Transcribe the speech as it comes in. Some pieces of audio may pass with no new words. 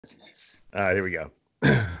All right, here we go.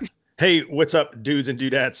 Hey, what's up, dudes and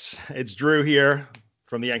dudettes? It's Drew here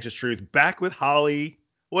from The Anxious Truth, back with Holly.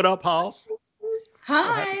 What up, Halls? So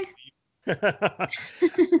happy Hi. to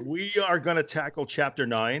see you. We are going to tackle chapter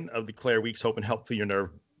 9 of the Claire Weeks Hope and Help for Your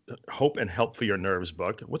Nerves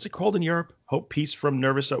book. What's it called in Europe? Hope, Peace from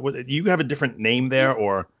Nervous. You have a different name there, Peace,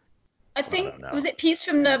 or I I don't think, know. was it Peace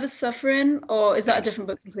from Nervous Suffering, or is that a Yes, different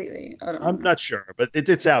book completely? I don't I'm know. not sure, but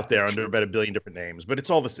it's out there under about a billion different names. But it's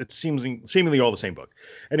all this. It seems seemingly all the same book.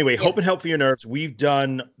 Anyway, Yeah. Hope and Help for Your Nerves. We've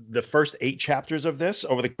done the first 8 chapters of this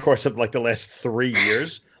over the course of like the last 3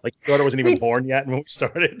 years. Like your daughter wasn't even We, born yet when we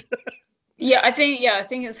started. yeah, I think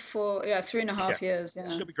it's for, three and a Yeah, half years. Yeah.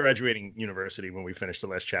 she'll be graduating university when we finish the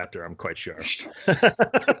last chapter. I'm quite sure.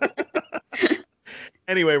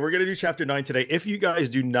 Anyway, we're going to do chapter 9 today. If you guys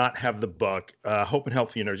do not have the book, Hope and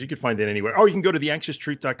Help for Your Nerves, you can find it anywhere. Or you can go to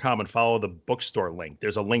theanxioustruth.com and follow the bookstore link.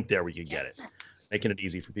 There's a link there where you can get it, making it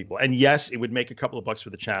easy for people. And yes, it would make a couple of bucks for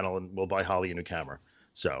the channel, and we'll buy Holly a new camera.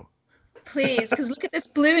 So, Please, because look at this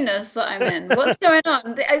blueness that I'm in. What's going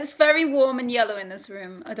on? It's very warm and yellow in this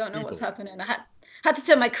room. I don't know we what's believe. happening. I had to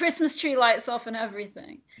turn my Christmas tree lights off and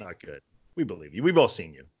everything. Not good. We believe you. We've all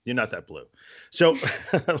seen you. You're not that blue. So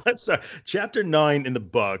let's chapter 9 in the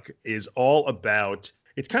book is all about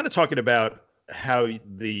it's kind of talking about how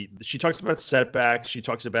the she talks about setbacks, she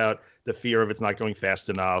talks about the fear of it's not going fast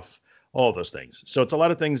enough, all those things. So it's a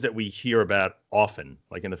lot of things that we hear about often,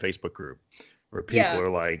 like in the Facebook group, where people Yeah. are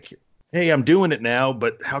like, "Hey, I'm doing it now,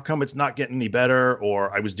 but how come it's not getting any better?"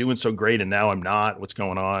 Or I was doing so great and now I'm not. What's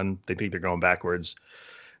going on? They think they're going backwards.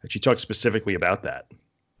 And she talks specifically about that.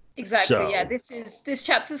 Exactly. Yeah. So, This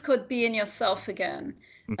chapter's called Being Yourself Again.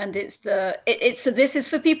 And it's so this is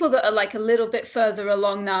for people that are like a little bit further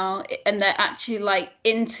along now and they're actually like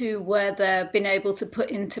into where they've been able to put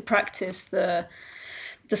into practice the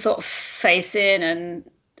sort of facing and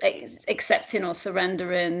accepting or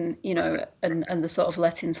surrendering, and the sort of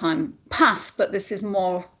letting time pass. But this is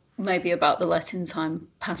more maybe about the letting time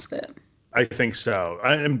pass bit. I think so.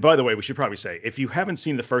 And by the way, we should probably say if you haven't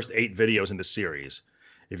seen the first 8 videos in the series,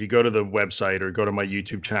 if you go to the website or go to my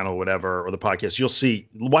YouTube channel, whatever, or the podcast, you'll see,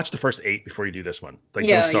 watch the first 8 before you do this one. Like, don't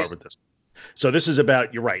Yeah, yeah. start with this. So, this is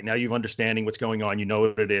about, you're right. Now you've understanding what's going on. You know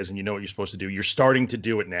what it is and you know what you're supposed to do. You're starting to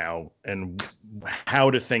do it now. And how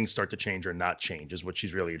do things start to change or not change is what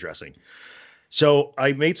she's really addressing. So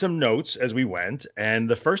I made some notes as we went, and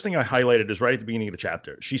the first thing I highlighted is right at the beginning of the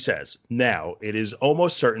chapter. She says, "Now, it is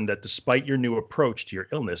almost certain that despite your new approach to your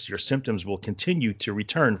illness, your symptoms will continue to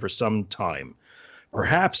return for some time,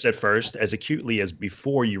 perhaps at first as acutely as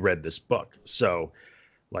before you read this book." So,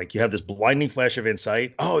 like, you have this blinding flash of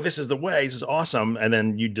insight. Oh, this is the way. This is awesome. And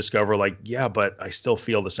then you discover, like, yeah, but I still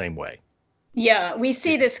feel the same way. Yeah, we Yeah.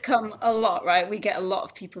 see this come a lot, right? We get a lot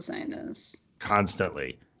of people saying this.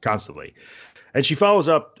 Constantly, constantly. And she follows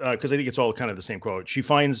up because I think it's all kind of the same quote. She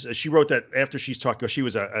wrote that after she's talked, she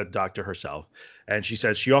was a doctor herself, and she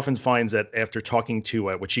says she often finds that after talking to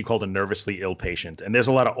what she called a nervously ill patient, and there's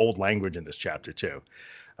a lot of old language in this chapter too.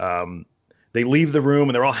 Um, they leave the room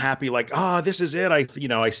and they're all happy, like, this is it.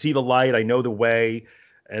 I see the light, I know the way.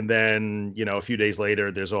 And then, a few days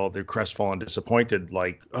later, they're crestfallen, disappointed,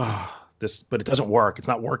 like, this, but it doesn't work. It's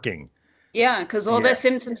not working. Yeah, because all their Yeah,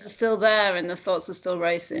 symptoms are still there and the thoughts are still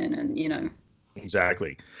racing, and.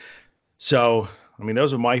 exactly. So, I mean,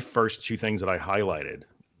 those are my first 2 things that I highlighted,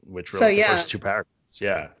 which were So like the yeah, first 2 paragraphs.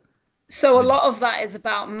 Yeah. so a Did, lot of that is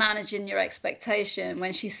about managing your expectation.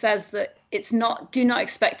 When she says that it's not, do not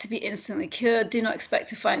expect to be instantly cured, do not expect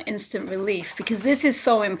to find instant relief, because this is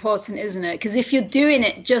so important, isn't it? Because if you're doing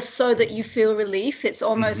it just so that you feel relief, it's mhm.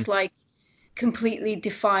 almost like completely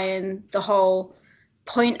defying the whole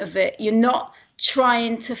point of it. You're not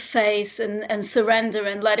trying to face and surrender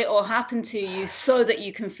and let it all happen to you so that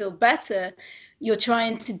you can feel better. You're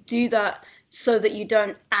trying to do that so that you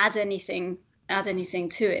don't add anything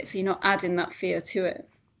to it. So you're not adding that fear to it.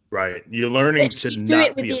 Right. You're But learning if to you do it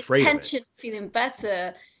not with be the afraid of it. intention of feeling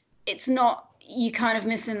better, it's not you kind of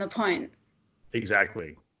missing the point.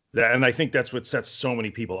 Exactly. And I think that's what sets so many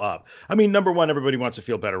people up. I mean, number one, everybody wants to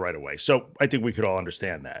feel better right away. So I think we could all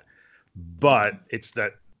understand that. But it's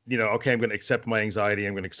that, okay, I'm going to accept my anxiety.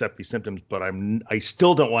 I'm going to accept these symptoms, but I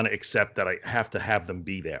still don't want to accept that I have to have them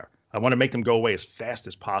be there. I want to make them go away as fast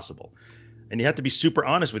as possible. And you have to be super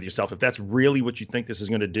honest with yourself. If that's really what you think this is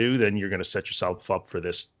going to do, then you're going to set yourself up for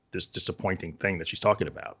this disappointing thing that she's talking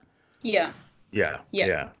about. Yeah. Yeah, Yeah.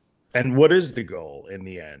 yeah. And what is the goal in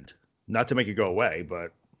the end? Not to make it go away,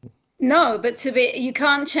 but No, but you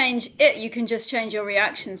can't change it. You can just change your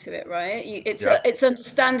reaction to it, right? Yeah. It's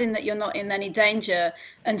understanding that you're not in any danger,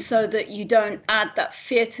 and so that you don't add that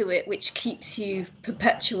fear to it, which keeps you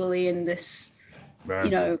perpetually in this,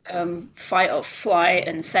 Right. fight or flight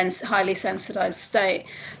and highly sensitized state.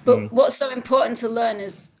 Mm, But what's so important to learn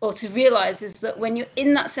is, or to realize, is that when you're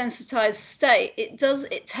in that sensitized state,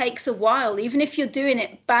 it takes a while. Even if you're doing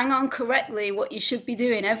it bang on correctly, what you should be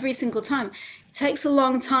doing every single time, it takes a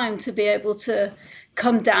long time to be able to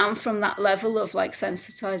come down from that level of like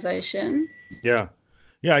sensitization. yeah.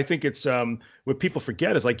 Yeah, I think it's what people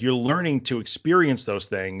forget is like you're learning to experience those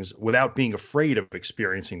things without being afraid of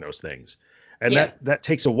experiencing those things. And Yeah. that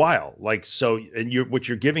takes a while. Like so and what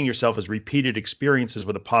you're giving yourself is repeated experiences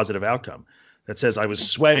with a positive outcome. That says I was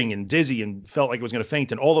sweating and dizzy and felt like I was going to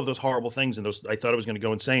faint and all of those horrible things and those I thought I was going to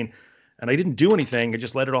go insane and I didn't do anything. I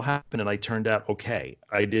just let it all happen and I turned out okay.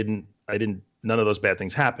 I didn't none of those bad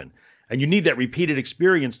things happen. And you need that repeated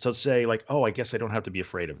experience to say like, "Oh, I guess I don't have to be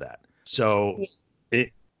afraid of that." So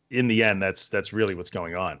it, in the end, that's really what's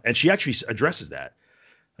going on. And she actually addresses that.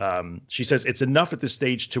 She says it's enough at this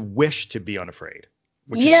stage to wish to be unafraid,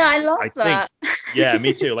 which Yeah, is, I love I think, that. yeah,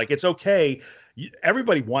 me too. Like it's okay.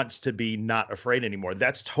 Everybody wants to be not afraid anymore.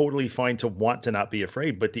 That's totally fine to want to not be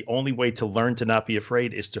afraid. But the only way to learn to not be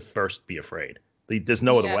afraid is to first be afraid. There's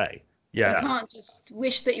no other Yeah. way. You Yeah. can't just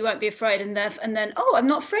wish that you won't be afraid and then, oh, I'm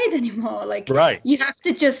not afraid anymore. Like Right. you have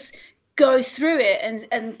to just go through it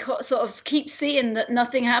and sort of keep seeing that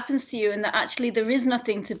nothing happens to you and that actually there is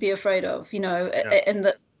nothing to be afraid of, Yeah.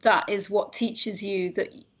 and that is what teaches you that.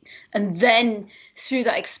 And then through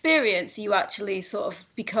that experience, you actually sort of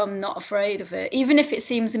become not afraid of it, even if it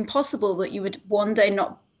seems impossible that you would one day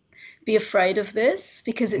not be afraid of this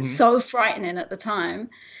because it's Mhm. so frightening at the time.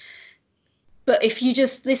 But if you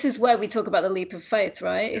just, this is where we talk about the leap of faith,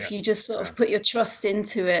 right? Yeah. If you just sort Yeah. of put your trust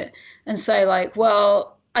into it and say, like,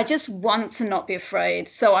 well, I just want to not be afraid.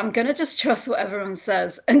 So I'm going to just trust what everyone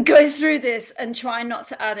says and go through this and try not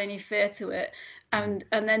to add any fear to it. Mhm.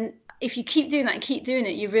 And then if you keep doing that and keep doing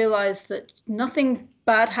it, you realize that nothing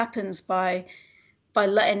bad happens by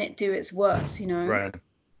letting it do its worst. Right.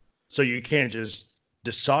 So you can't just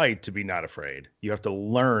decide to be not afraid. You have to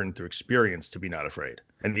learn through experience to be not afraid.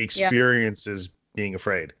 And the Yeah. experience is being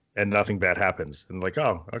afraid and nothing bad happens. And like,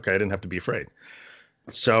 oh, okay, I didn't have to be afraid.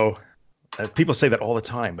 So people say that all the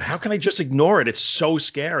time. But how can I just ignore it? It's so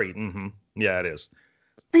scary. Yeah, it is.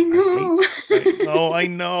 I I hate. know. I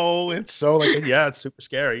know. It's so like, yeah, it's super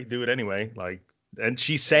scary. Do it anyway. Like, and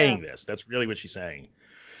she's Yeah. saying this. That's really what she's saying.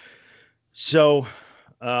 So,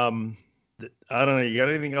 um, I don't know. You got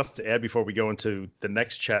anything else to add before we go into the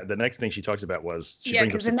next chat? The next thing she talks about was she Yeah,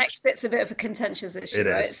 brings up because the next bit's a bit of a contentious issue, it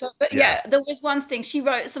right? is. So, but Yeah. yeah, there was one thing she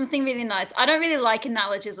wrote something really nice. I don't really like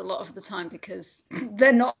analogies a lot of the time because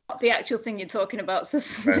they're not the actual thing you're talking about, so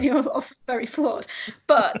Right. they're often very flawed.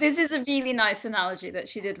 But this is a really nice analogy that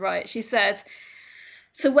she did write. She said,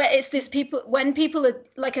 so where it's this people when people are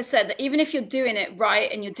like I said, that even if you're doing it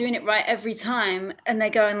right and you're doing it right every time and they're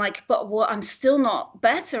going like, but what, I'm still not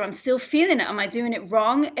better, I'm still feeling it, am I doing it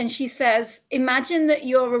wrong? And she says, imagine that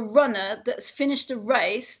you're a runner that's finished a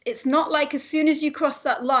race. It's not like as soon as you cross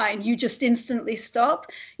that line you just instantly stop.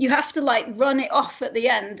 You have to like run it off at the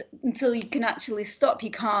end until you can actually stop.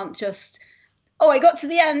 You can't just, oh, I got to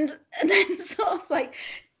the end and then sort of like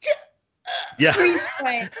Yeah. freeze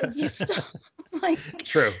frame as you stop. Like,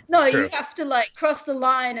 True. no, you True. have to like cross the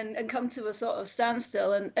line and come to a sort of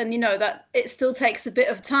standstill, and that it still takes a bit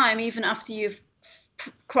of time even after you've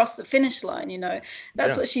crossed the finish line.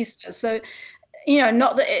 That's Yeah. what she says. So,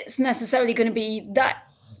 not that it's necessarily going to be that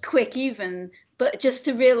quick even, but just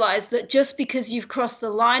to realize that just because you've crossed the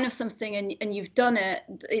line of something and you've done it,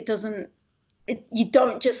 it doesn't you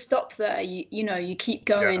don't just stop there. You keep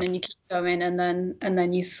Yeah. going and you keep going, and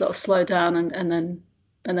then you sort of slow down, and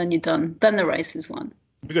then you're done. Then the race is won.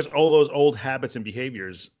 Because all those old habits and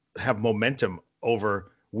behaviors have momentum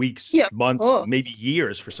over weeks, Yeah, of months, maybe course.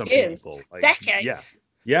 years for some people. Years, Like, yeah. decades.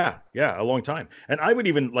 Yeah, yeah, a long time. And I would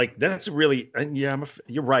even like that's really and yeah,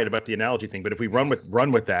 you're right about the analogy thing, but if we run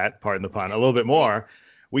with that, pardon the pun, a little bit Yeah. more,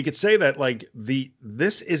 we could say that like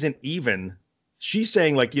this isn't even she's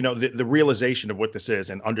saying like, the realization of what this is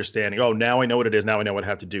and understanding, oh, now I know what it is, now I know what I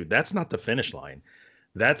have to do. That's not the finish line.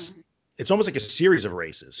 That's Mhm. it's almost like a series of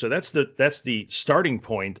races. So that's the starting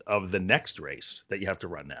point of the next race that you have to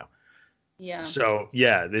run now. Yeah. So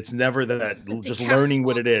yeah, it's never that It's the just learning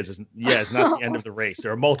what decathlon. it is. Yeah, it's not the end of the race.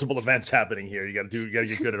 There are multiple events happening here. You got to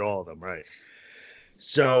get good at all of them, right?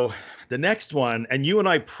 So the next one, and you and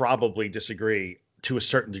I probably disagree. to a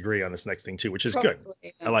certain degree on this next thing too, which is good. Probably,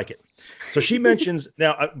 I yeah. like it. So she mentions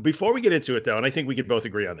now, before we get into it though, and I think we could both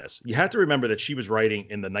agree on this, you have to remember that she was writing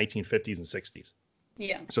in the 1950s and 60s.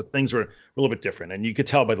 Yeah. So things were a little bit different, and you could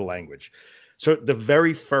tell by the language. So the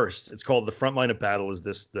very first, it's called The Front Line of Battle, is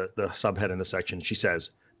this the subhead in the section. She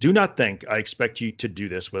says, "Do not think I expect you to do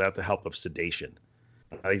this without the help of sedation."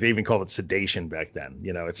 Like they even called it sedation back then.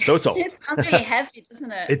 It's old. It sounds really heavy,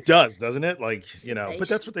 doesn't it? It does, doesn't it? Like, Sedation. but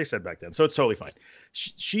that's what they said back then. So it's totally fine.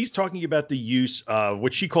 She's talking about the use of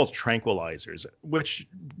what she calls tranquilizers, which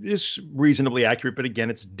is reasonably accurate. But again,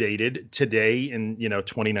 it's dated. Today in,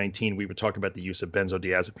 2019, we would talk about the use of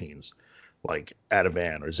benzodiazepines like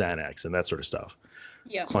Ativan or Xanax and that sort of stuff.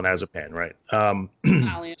 Yeah. Clonazepam, right?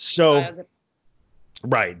 Valiant. So,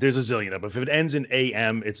 right. There's a zillion of them. If it ends in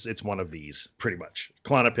AM, it's one of these pretty much.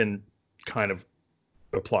 Klonopin kind of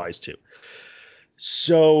applies to.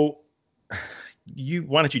 So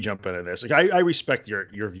why don't you jump into this? Like, I respect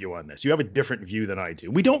your view on this. You have a different view than I do.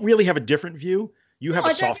 We don't really have a different view. You have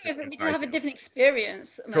a soft. We do have a different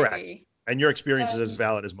experience. Maybe. Correct. And your experience is as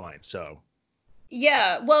valid as mine. So.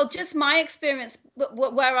 Yeah, well, just my experience,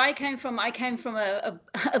 where I came from a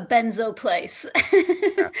benzo place.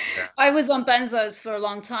 Yeah. I was on benzos for a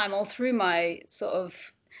long time, all through my sort of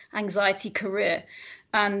anxiety career,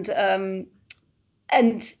 and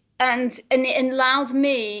it allowed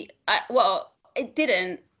me. It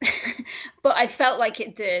didn't, but I felt like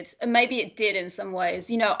it did, and maybe it did in some ways.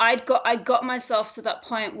 I got myself to that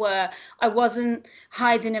point where I wasn't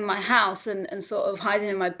hiding in my house and sort of hiding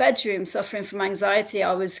in my bedroom, suffering from anxiety.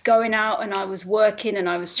 I was going out and I was working and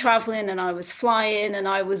I was traveling and I was flying and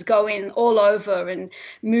I was going all over and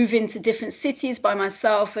moving to different cities by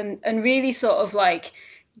myself and really sort of like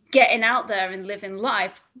getting out there and living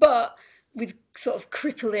life, but with sort of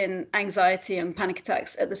crippling anxiety and panic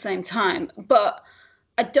attacks at the same time. But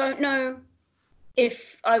I don't know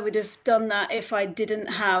if I would have done that if I didn't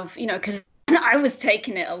have, because I was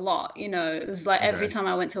taking it a lot, it was like every time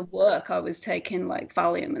I went to work, I was taking like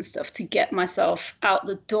Valium and stuff to get myself out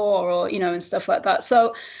the door or, and stuff like that.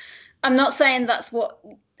 So I'm not saying that's what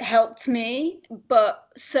helped me, but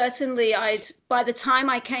certainly by the time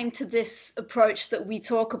I came to this approach that we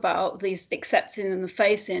talk about, these accepting and the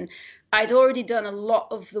facing, I'd already done a lot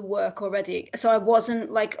of the work already. So I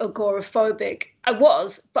wasn't like agoraphobic. I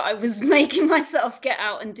was, but I was making myself get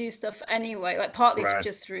out and do stuff anyway, like partly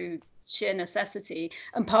just through sheer necessity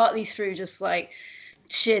and partly through just like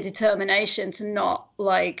sheer determination to not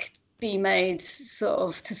like be made sort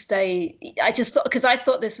of to stay. I just thought, because I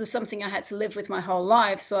thought this was something I had to live with my whole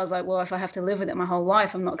life. So I was like, well, if I have to live with it my whole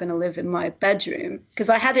life, I'm not going to live in my bedroom, because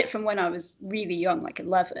I had it from when I was really young, like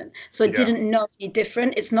 11. So I didn't know any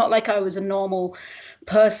different. It's not like I was a normal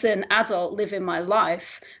person, adult living my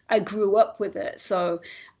life. I grew up with it. So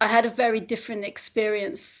I had a very different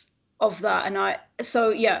experience of that. And I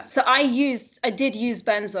did use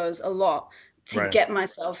benzos a lot to get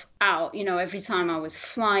myself out, every time I was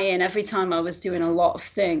flying, every time I was doing a lot of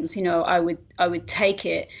things, I would take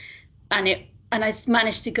it and I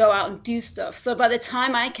managed to go out and do stuff. So by the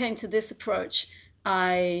time I came to this approach,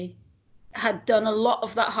 I had done a lot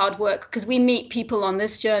of that hard work, because we meet people on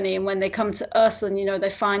this journey, and when they come to us and, they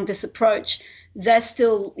find this approach, they're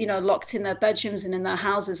still, locked in their bedrooms and in their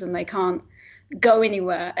houses and they can't go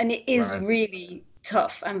anywhere. And it is really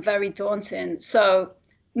tough and very daunting. So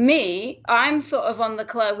I'm sort of on the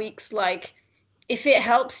Claire Weeks, like, if it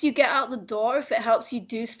helps you get out the door, if it helps you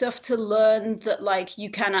do stuff to learn that like you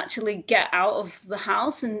can actually get out of the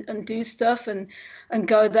house and do stuff and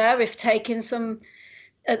go there, if taking some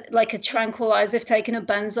like a tranquilizer, if taking a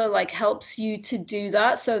benzo like helps you to do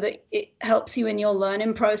that so that it helps you in your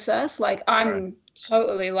learning process, like I'm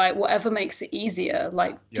totally like, whatever makes it easier,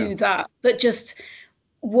 like do that. But just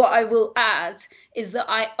what I will add is that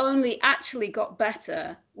I only actually got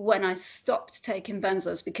better when I stopped taking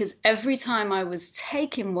benzos, because every time I was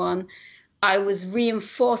taking one, I was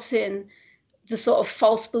reinforcing the sort of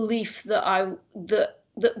false belief that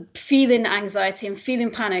that feeling anxiety and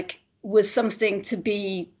feeling panic was something to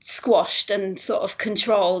be squashed and sort of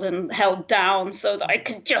controlled and held down so that I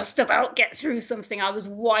could just about get through something. I was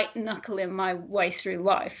white knuckling my way through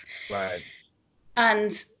life. Right.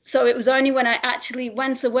 And so it was only when I actually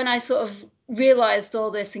when I sort of realized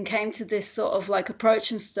all this and came to this sort of like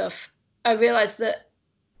approach and stuff, I realized that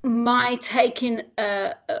my taking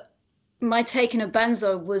a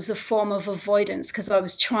benzo was a form of avoidance, because I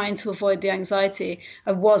was trying to avoid the anxiety.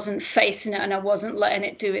 I wasn't facing it and I wasn't letting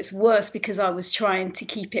it do its worst, because I was trying to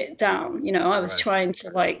keep it down. I was trying to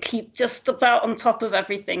like keep just about on top of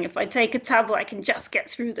everything. If I take a tablet, I can just get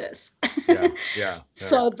through this. Yeah.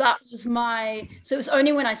 So that was so it was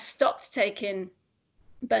only when I stopped taking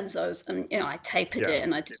benzos, and I tapered Yeah. it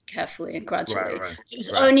and I did it carefully and Right. gradually. Right. It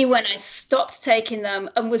was Right. only when I stopped taking them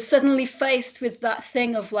and was suddenly faced with that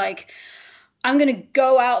thing of like, I'm going to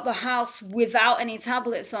go out the house without any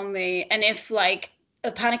tablets on me. And if like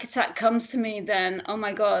a panic attack comes to me, then oh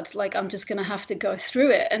my God, like I'm just going to have to go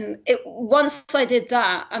through it. And once I did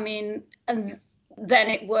that, I mean, and then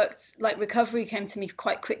it worked, like recovery came to me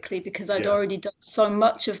quite quickly because I'd Yeah. already done so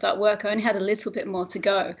much of that work. I only had a little bit more to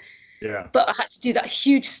go, Yeah. but I had to do that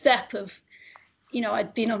huge step of,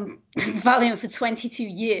 I'd been on Valium for 22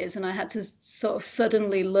 years and I had to sort of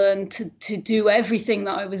suddenly learn to do everything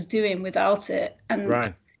that I was doing without it. And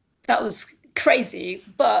Right. that was crazy.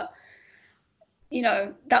 But,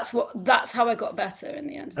 that's how I got better in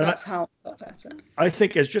the end. And That's how I got better. I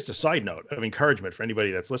think as just a side note of encouragement for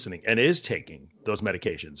anybody that's listening and is taking those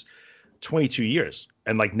medications, 22 years.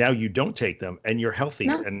 And like now you don't take them and you're healthy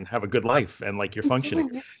No, and have a good life and like you're functioning.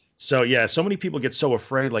 yeah, So yeah, so many people get so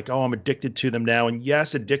afraid, like, oh, I'm addicted to them now. And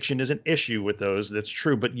yes, addiction is an issue with those. That's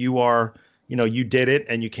true. But you are, you did it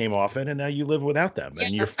and you came off it and now you live without them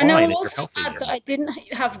and you're yeah. And I fine will and you're also healthy. add that I didn't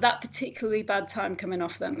have that particularly bad time coming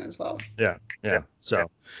off them as well. Yeah. Yeah. Yeah.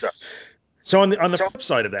 Yeah. So on the flip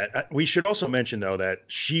side of that, we should also mention though that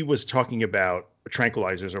she was talking about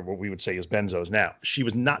tranquilizers, or what we would say is benzos. Now, she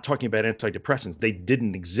was not talking about antidepressants. They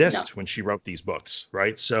didn't No. exist when she wrote these books,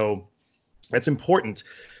 right? So that's important.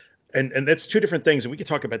 And that's two different things, and we could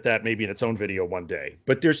talk about that maybe in its own video one day.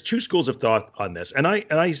 But there's two schools of thought on this, and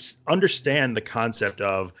I understand the concept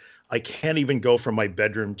of I can't even go from my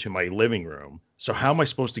bedroom to my living room. So how am I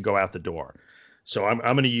supposed to go out the door? So I'm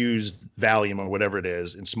going to use Valium or whatever it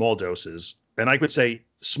is in small doses, and I would say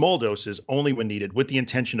small doses only when needed, with the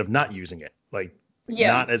intention of not using it, like Yeah.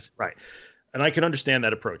 not as right. And I can understand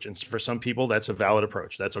that approach, and for some people that's a valid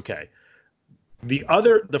approach. That's okay.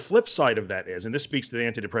 The flip side of that is, and this speaks to the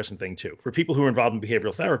antidepressant thing too, for people who are involved in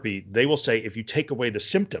behavioral therapy, they will say, if you take away the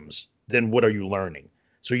symptoms, then what are you learning?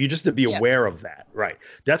 So you just have to be Yeah. aware of that, right?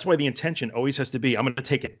 That's why the intention always has to be, I'm going to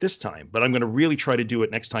take it this time, but I'm going to really try to do it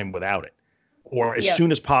next time without it, or as Yeah.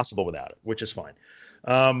 soon as possible without it, which is fine.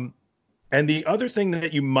 And the other thing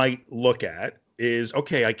that you might look at is,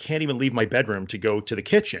 okay, I can't even leave my bedroom to go to the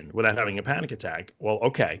kitchen without having a panic attack. Well,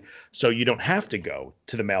 okay, so you don't have to go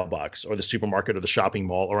to the mailbox or the supermarket or the shopping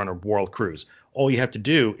mall or on a world cruise. All you have to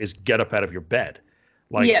do is get up out of your bed.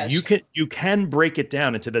 Like Yeah, you can break it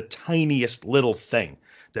down into the tiniest little thing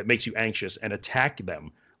that makes you anxious and attack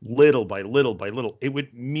them little by little by little. It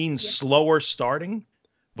would mean slower starting,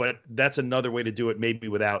 but that's another way to do it, maybe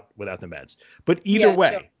without the meds. But either Yeah,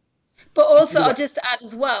 way, sure. But also, either way, I'll just add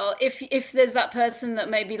as well, if there's that person that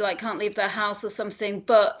maybe like can't leave their house or something,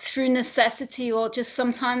 but through necessity or just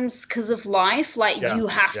sometimes because of life, like yeah, you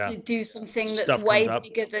have yeah, to do something that's stuff comes way up.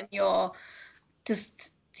 bigger than your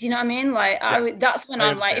just, do you know what I mean? Like Yeah, that's when I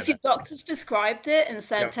I'm like, if understand your that. doctor's prescribed it and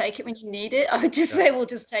said Yeah, take it when you need it, I would just yeah. say, well,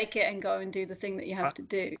 just take it and go and do the thing that you have to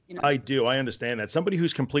do, I do. I understand that. Somebody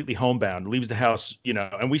who's completely homebound leaves the house,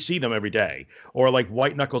 and we see them every day, or like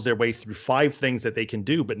white knuckles their way through 5 things that they can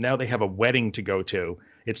do, but now they have a wedding to go to.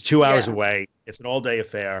 It's 2 hours Yeah. away. It's an all-day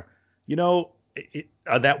affair.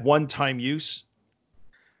 That one-time use,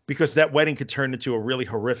 because that wedding could turn into a really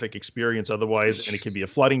horrific experience otherwise, and it could be a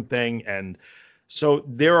flooding thing. And so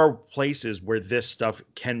there are places where this stuff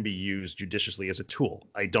can be used judiciously as a tool.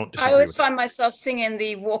 I don't I disagree always with that. find myself singing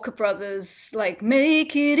the Walker Brothers, like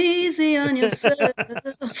 "Make it easy on yourself."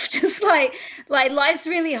 Just like life's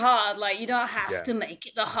really hard. Like you don't have Yeah. to make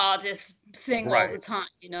it the hardest thing all the Right. time.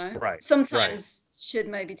 Right. Right. Sometimes should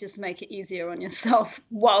maybe just make it easier on yourself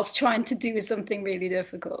whilst trying to do something really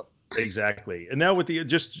difficult. Exactly. And now with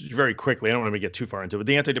just very quickly, I don't want to get too far into it, but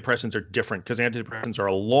the antidepressants are different because antidepressants are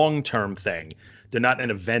a long-term thing. They're not an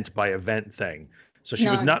event by event thing. So she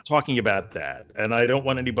was No. not talking about that. And I don't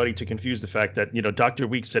want anybody to confuse the fact that, Dr.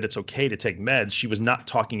 Weeks said it's okay to take meds. She was not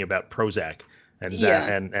talking about Prozac and Yeah.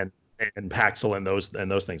 and Paxil and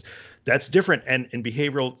those things. That's different. And in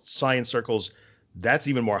behavioral science circles, that's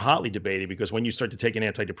even more hotly debated because when you start to take an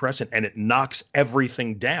antidepressant and it knocks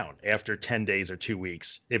everything down after 10 days or 2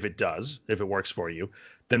 weeks, if it works for you,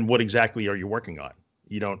 then what exactly are you working on?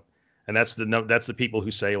 You don't, and that's the people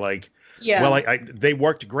who say like, Yeah. well, they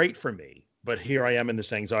worked great for me, but here I am in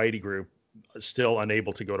this anxiety group, still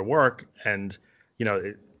unable to go to work. And,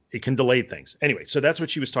 it can delay things. Anyway, so that's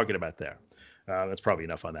what she was talking about there. That's probably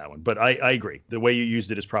enough on that one. But I agree. The way you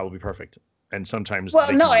used it is probably perfect. And sometimes Well,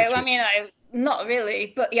 they no, can be a I tool. mean, not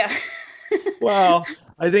really, but yeah. Well,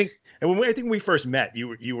 I think, and I think when we first met,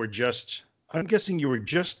 you were just, I'm guessing you were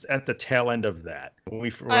just at the tail end of that. When we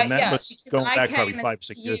met Yeah, was because going I back probably came five, into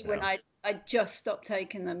six you years when now. I just stopped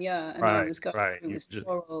taking them, yeah, and I Right, was going right. through You just,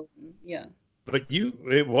 withdrawal, yeah. but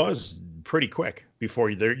it was pretty quick before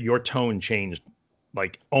your tone changed,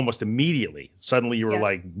 like almost immediately. Suddenly you were Yeah.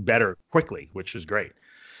 like better quickly, which was great.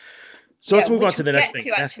 So Yeah, let's move on which to we'll the next get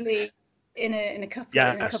thing. to actually in a couple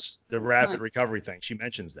Yes, the of rapid time. recovery thing. She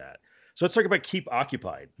mentions that. So let's talk about keep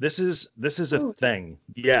occupied. This is a Ooh, thing.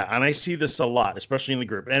 Yeah, and I see this a lot, especially in the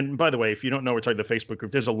group. And by the way, if you don't know, we're talking the Facebook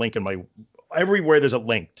group. There's a link in my everywhere. There's a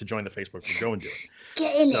link to join the Facebook group. Go and do it.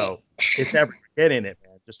 get in it. So it's everywhere. Get in it,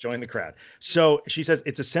 man. Just join the crowd. So she says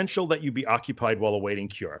it's essential that you be occupied while awaiting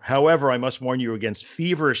cure. However, I must warn you against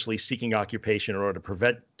feverishly seeking occupation in order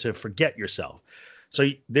to forget yourself. So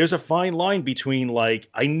there's a fine line between like,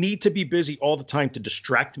 I need to be busy all the time to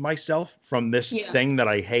distract myself from this Yeah. thing that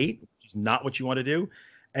I hate, which is not what you want to do,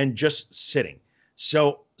 and just sitting.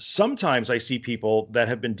 So sometimes I see people that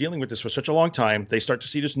have been dealing with this for such a long time, they start to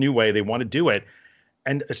see this new way, they want to do it.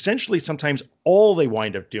 And essentially, sometimes all they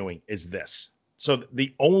wind up doing is this. So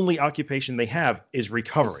the only occupation they have is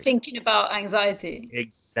recovery. Just thinking about anxiety.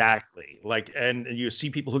 Exactly. Like, and you see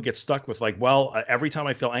people who get stuck with like, well, every time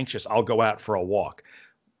I feel anxious, I'll go out for a walk.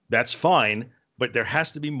 That's fine, but there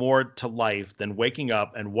has to be more to life than waking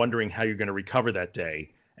up and wondering how you're going to recover that day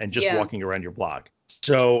and just Yeah. walking around your block.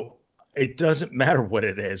 So it doesn't matter what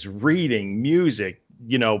it is, reading, music,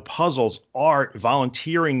 puzzles, art,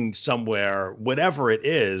 volunteering somewhere, whatever it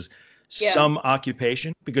is, Yeah. some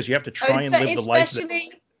occupation, because you have to I would try and say live the life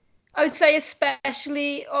that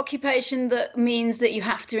especially occupation that means that you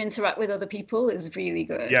have to interact with other people is really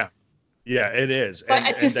good. yeah, it is. But And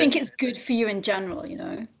I just that think it's good for you in general.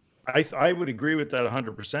 I would agree with that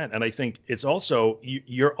 100%. And I think it's also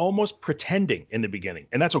you're almost pretending in the beginning,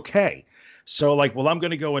 and that's okay. So like, well, I'm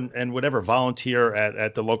going to go and whatever, volunteer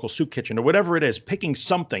at the local soup kitchen or whatever it is, picking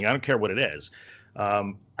something. I don't care what it is.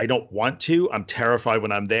 I don't want to. I'm terrified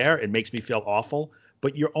when I'm there. It makes me feel awful.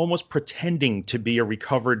 But you're almost pretending to be a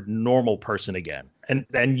recovered normal person again.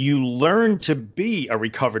 And you learn to be a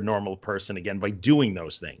recovered normal person again by doing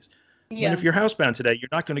those things. I mean, if Yeah. you're housebound today, you're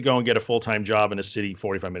not going to go and get a full-time job in a city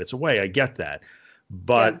 45 minutes away. I get that. Yeah.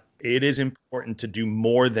 But it is important to do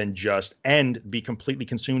more than just and be completely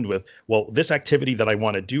consumed with, well, this activity that I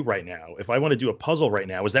want to do right now, if I want to do a puzzle right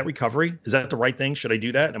now, is that recovery? Is that the right thing? Should I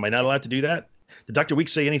do that? Am I not allowed to do that? Did Dr.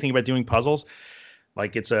 Weeks say anything about doing puzzles?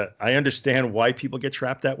 Like I understand why people get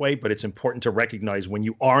trapped that way, but it's important to recognize when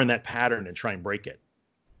you are in that pattern and try and break it.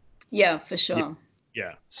 Yeah, for Yeah. sure.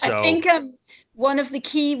 Yeah. I So, think one of the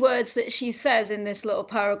key words that she says in this little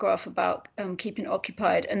paragraph about keeping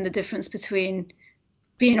occupied and the difference between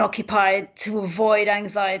being occupied to avoid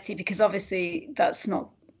anxiety, because obviously that's not,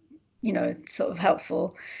 sort of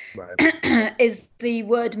helpful, right. is the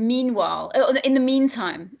word meanwhile. In the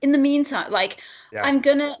meantime, like Yeah. I'm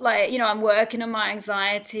gonna like, I'm working on my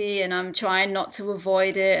anxiety and I'm trying not to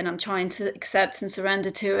avoid it and I'm trying to accept and surrender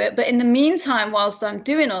to it. But in the meantime, whilst I'm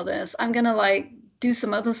doing all this, I'm gonna like do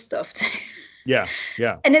some other stuff too. Yeah.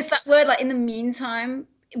 Yeah. And it's that word like in the meantime,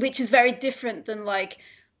 which is very different than like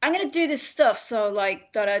I'm gonna do this stuff so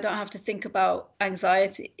like that I don't have to think about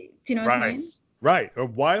anxiety. Do you know what I Right. mean? Right. Or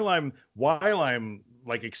while I'm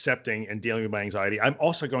like accepting and dealing with my anxiety, I'm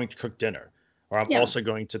also going to cook dinner, or I'm Yeah. also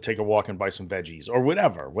going to take a walk and buy some veggies, or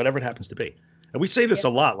whatever it happens to be. And we say Yeah. this a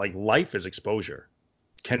lot, like life is exposure,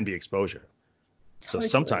 can be exposure. So Totally. Yeah.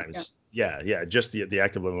 sometimes, yeah, just the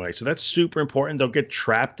active living way. So that's super important. Don't get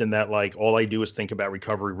trapped in that, like, all I do is think about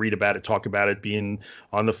recovery, read about it, talk about it, being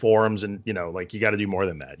on the forums, and like you got to do more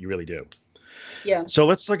than that. You really do. Yeah. So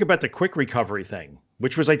let's talk about the quick recovery thing,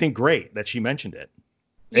 which was, I think, great that she mentioned it.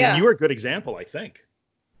 And Yeah. you were a good example, I think,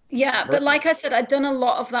 Yeah. But personally. like I said, I'd done a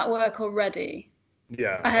lot of that work already.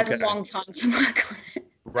 Yeah. I had a Okay. long time to work on it.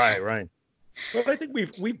 Right. Right. Well, I think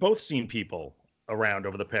we've both seen people around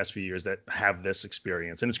over the past few years that have this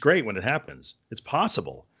experience, and it's great when it happens. It's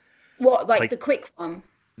possible. What, like Like the quick one?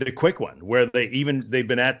 the quick one, where they've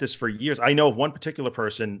been at this for years. I know of one particular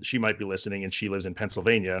person. She might be listening, and she lives in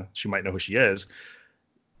Pennsylvania. She might know who she is.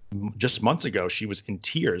 Just months ago, she was in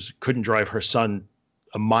tears, couldn't drive her son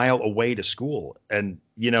a mile away to school. And,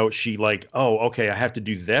 she like, oh, okay, I have to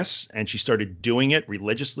do this. And she started doing it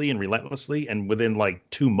religiously and relentlessly. And within like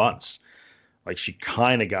 2 months, like she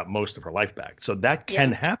kind of got most of her life back. So that can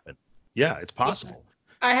Yeah. happen. Yeah, it's Yeah. possible.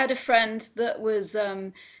 I had a friend that was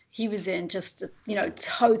he was in just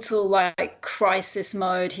total like crisis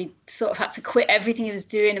mode. He sort of had to quit everything he was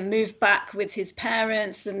doing and move back with his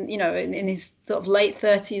parents and in his sort of late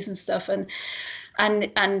 30s and stuff,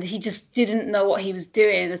 and he just didn't know what he was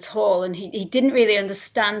doing at all, and he didn't really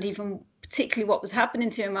understand even particularly what was happening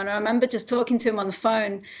to him. And I remember just talking to him on the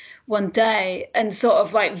phone one day and sort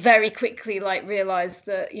of like very quickly like realized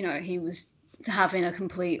that he was having a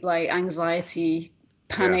complete like anxiety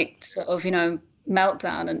Yeah. panicked sort of,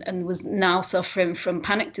 meltdown, and was now suffering from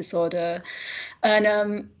panic disorder. And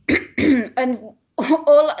and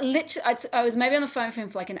all literally, I was maybe on the phone with him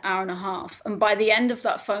for like an hour and a half, and by the end of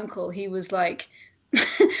that phone call, he was like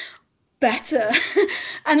better. It's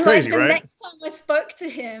And like crazy, the right? next time I spoke to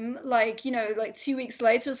him, like, like 2 weeks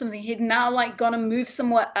later or something, he'd now like gone and moved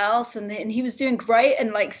somewhere else, and he was doing great.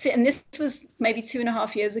 And like and this was maybe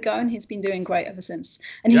 2.5 years ago, and he's been doing great ever since.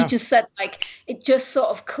 And he Yeah. just said like it just sort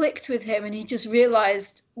of clicked with him, and he just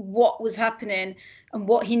realized what was happening and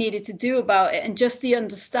what he needed to do about it, and just the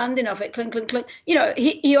understanding of it. Clink, clink, clink.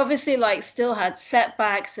 He obviously like still had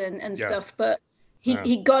setbacks and Yeah. stuff, but Yeah.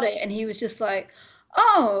 he got it, and he was just like,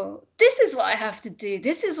 oh, this is what I have to do.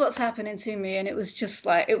 This is what's happening to me. And it was just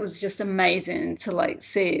like, it was just amazing to like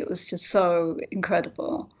see. It was just so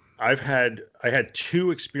incredible. I had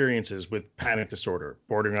two experiences with panic disorder,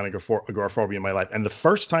 bordering on agoraphobia in my life. And the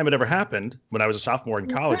first time it ever happened, when I was a sophomore in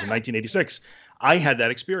college in Yeah. 1986, I had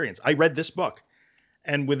that experience. I read this book,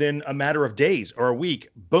 and within a matter of days or a week,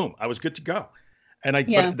 boom, I was good to go.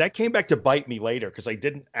 Yeah. But that came back to bite me later because I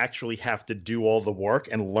didn't actually have to do all the work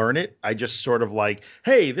and learn it. I just sort of like,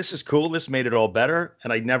 hey, this is cool. This made it all better.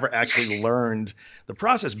 And I never actually learned the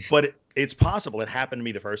process, but it's possible. It happened to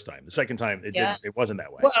me the first time. The second time, Yeah. it wasn't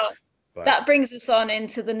that way. Well, But that brings us on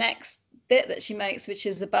into the next bit that she makes, which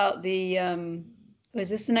is about the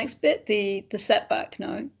is this the next bit? The setback,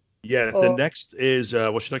 no? yeah, the Or next is,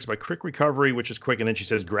 well, she talks about quick recovery, which is quick. And then she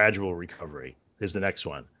says gradual recovery is the next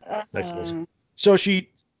one. Next list. uh, So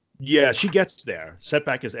yeah, she gets there.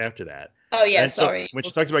 Setback is after that. oh yeah, And so sorry. when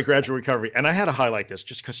she talks about gradual recovery, and I had to highlight this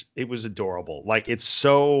just because it was adorable. Like it's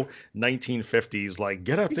so 1950s, like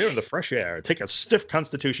get out there in the fresh air, take a stiff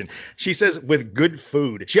constitution. She says with good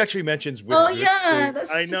food. She actually mentions with Oh good yeah, food.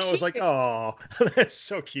 that's I so know, it's like, cute. oh, that's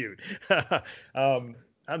so cute.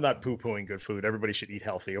 I'm not poo-pooing good food. Everybody should eat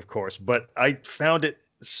healthy, of course. But I found it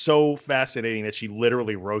so fascinating that she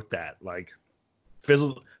literally wrote that. Like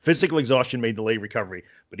physical exhaustion may delay recovery,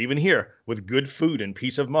 but even here, with good food and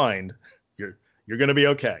peace of mind, you're gonna be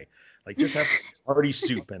okay. Like just have some hearty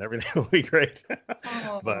soup and everything will be great.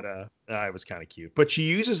 But Oh it was kind of cute. But she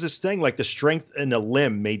uses this thing like the strength in a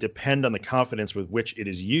limb may depend on the confidence with which it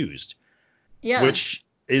is used, yeah, which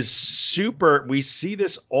is super. We see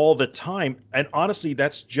this all the time, and honestly,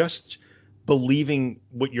 that's just believing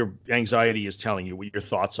what your anxiety is telling you, what your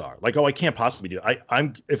thoughts are. Like, oh, I can't possibly do it.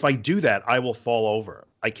 I'm if I do that, I will fall over.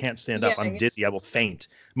 I can't stand up. I'm yeah, dizzy. I will faint.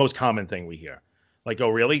 Most common thing we hear. Like, oh,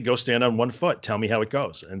 really? Go stand on one foot. Tell me how it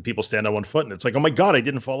goes. And people stand on one foot, and it's like, oh my God, I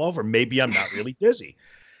didn't fall over. Maybe I'm not really dizzy.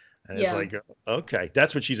 And it's yeah, like, okay,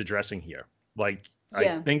 that's what she's addressing here. Like, I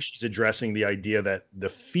yeah, think she's addressing the idea that the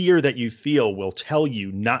fear that you feel will tell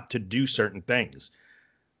you not to do certain things.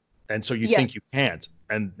 And so you yeah. think you can't,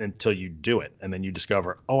 and until you do it, and then you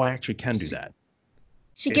discover, oh, I actually can do that.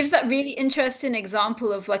 She gives It's that really interesting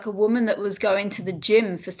example of like a woman that was going to the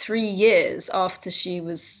gym for 3 years after she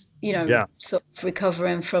was, yeah, sort of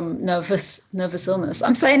recovering from nervous illness.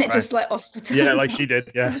 I'm saying it right. just like off the Yeah, tongue like now. she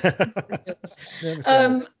did. Yeah. Nervous illness. Never saw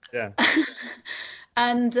Um, this. Yeah.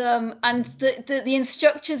 and the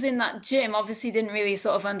instructors in that gym obviously didn't really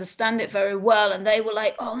sort of understand it very well, and they were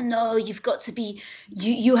like, oh no, you've got to be,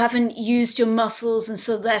 you haven't used your muscles, and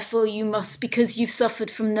so therefore you must, because you've suffered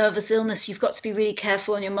from nervous illness, you've got to be really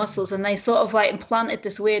careful on your muscles. And they sort of like implanted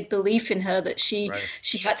this weird belief in her that she Right.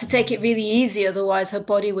 she had to take it really easy, otherwise her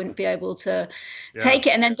body wouldn't be able to Yeah. take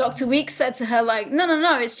it. And then Dr. Weeks said to her, like, no, no,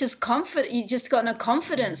 no, it's just confident. You just got no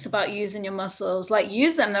confidence about using your muscles. Like,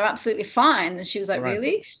 use them, they're absolutely fine. And she was like, Right.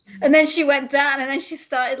 really? And then she went down, and then she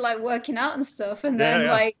started like working out and stuff. And Yeah. then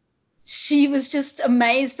Yeah. like she was just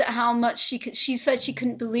amazed at how much she could. She said she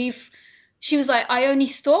couldn't believe. She was like, I only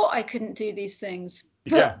thought I couldn't do these things,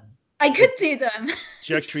 Yeah. but I could It, do them.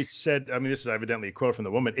 she actually said, I mean, this is evidently a quote from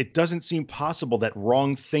the woman. It doesn't seem possible that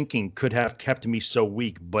wrong thinking could have kept me so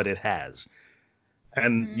weak, but it has.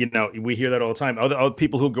 And Mhm. we hear that all the time. Other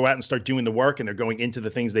people who go out and start doing the work and they're going into the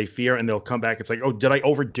things they fear, and they'll come back. It's like, oh, did I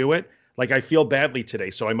overdo it? Like I feel badly today,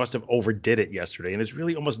 so I must have overdid it yesterday. And there's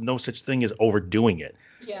really almost no such thing as overdoing it.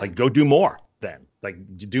 Yeah. Like go do more then. Like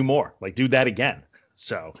do more. Like do that again.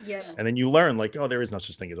 So, Yeah. and then you learn like, oh, there is no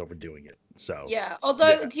such thing as overdoing it. So, Yeah.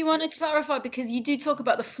 Although, yeah. do you want to clarify, because you do talk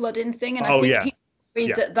about the flooding thing, and I Oh think yeah. people read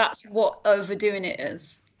Yeah. that that's what overdoing it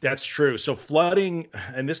is. That's true. So flooding,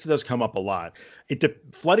 and this does come up a lot.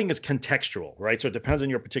 Flooding is contextual, right? So it depends on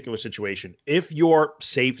your particular situation. If your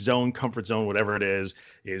safe zone, comfort zone, whatever it is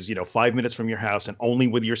 5 minutes from your house and only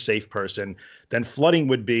with your safe person, then flooding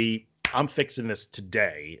would be, I'm fixing this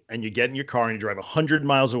today. And you get in your car and you drive 100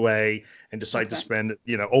 miles away and decide to Okay. spend,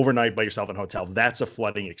 overnight by yourself in a hotel. That's a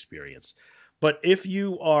flooding experience. But if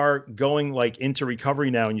you are going like into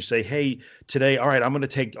recovery now and you say, hey, today, all right, I'm going to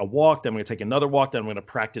take a walk, then I'm going to take another walk, then I'm going to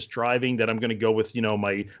practice driving, then I'm going to go with,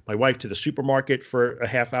 my wife to the supermarket for a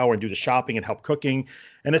half hour and do the shopping and help cooking.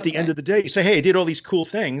 And at the end Okay. of the day, you say, hey, I did all these cool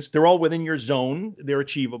things. They're all within your zone. They're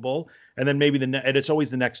achievable. And then maybe and it's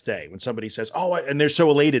always the next day when somebody says, oh, and they're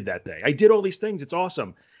so elated that day. I did all these things. It's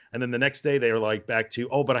awesome. And then the next day they are like back to,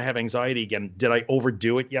 oh, but I have anxiety again. Did I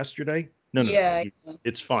overdo it yesterday? No, no, no. Yeah.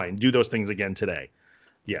 It's fine. Do those things again today.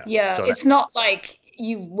 Yeah. Yeah. So that, It's not like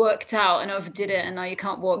you worked out and overdid it and now you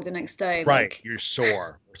can't walk the next day. right. Like You're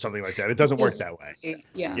sore or something like that. It it doesn't work doesn't. that way.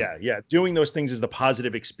 Yeah. Yeah. Yeah. Doing those things is the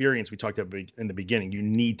positive experience we talked about in the beginning. You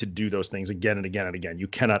need to do those things again and again and again. You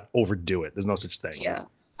cannot overdo it. There's no such thing. Yeah.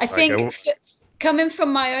 I Like, think coming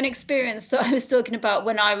from my own experience that I was talking about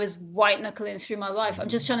when I was white knuckling through my life, I'm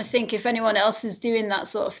just trying to think if anyone else is doing that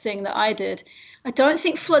sort of thing that I did. I don't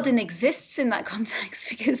think flooding exists in that context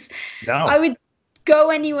because I no. would go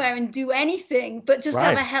anywhere and do anything, but just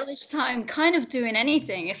have a Right. hellish time kind of doing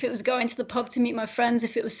anything. If it was going to the pub to meet my friends,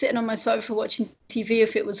 if it was sitting on my sofa watching TV,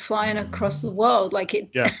 if it was flying across the world, like it,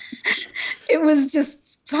 Yeah. it was just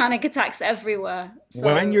panic attacks everywhere.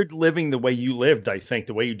 When So you're living the way you lived, I think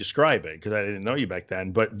the way you describe it, because I didn't know you back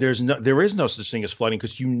then, but there is no such thing as flooding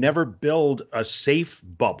because you never build a safe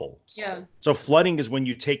bubble. yeah, So flooding is when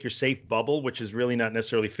you take your safe bubble, which is really not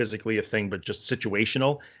necessarily physically a thing, but just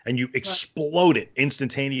situational, and you right. explode it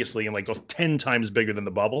instantaneously and like go 10 times bigger than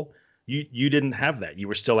the bubble. You didn't have that. You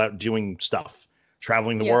were still out doing stuff,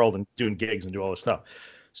 traveling the Yeah. world and doing gigs and do all this stuff.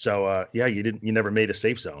 So yeah, you never made a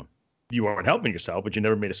safe zone. You weren't helping yourself, but you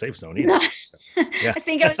never made a safe zone No, either. So, yeah. I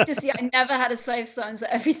think I was just, yeah, I never had a safe zone, so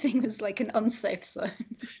everything was like an unsafe zone.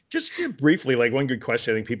 Just briefly, like one good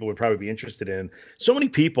question I think people would probably be interested in. So many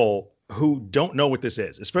people who don't know what this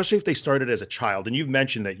is, especially if they started as a child, and you've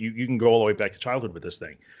mentioned that you can go all the way back to childhood with this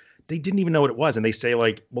thing. They didn't even know what it was. And they say,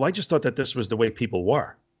 like, well, I just thought that this was the way people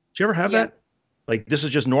were. Did you ever have Yeah. that? Like, this is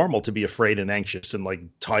just normal to be afraid and anxious and like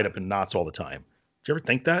tied up in knots all the time. Did you ever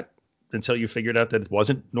think that until you figured out that it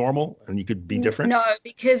wasn't normal and you could be different? No,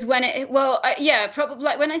 because yeah, probably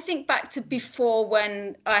like when I think back to before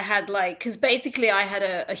when I had like, because basically I had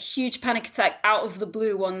a huge panic attack out of the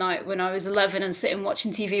blue one night when I was 11 and sitting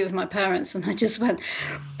watching TV with my parents, and I just went,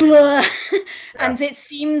 blah. Yeah. And it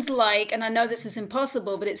seemed like, and I know this is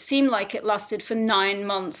impossible, but it seemed like it lasted for 9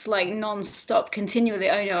 months, like non-stop, continually.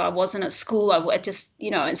 I wasn't at school. I just,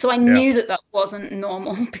 and so I Yeah. knew that that wasn't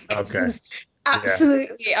normal because Okay. there's Yeah.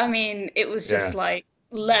 absolutely, I mean, it was just Yeah. like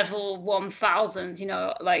level 1000,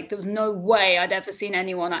 like there was no way I'd ever seen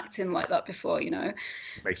anyone acting like that before. Makes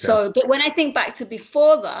sense. So, but when I think back to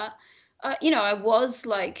before that, I was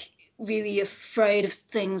like really afraid of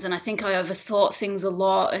things, and I think I overthought things a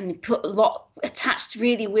lot and attached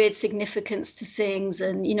really weird significance to things,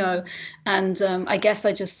 and I guess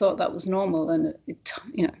I just thought that was normal, and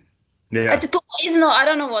Yeah. but what is not, I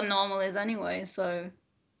don't know what normal is anyway, so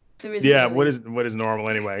there isn't Yeah, really. what is normal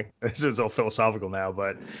anyway? This is all philosophical now,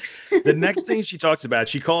 but the next thing she talks about,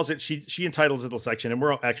 she calls it she entitles little section, and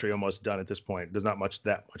we're actually almost done at this point. There's not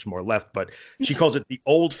that much more left, but she calls it the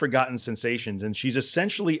old forgotten sensations, and she's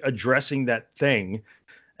essentially addressing that thing.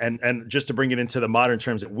 And just to bring it into the modern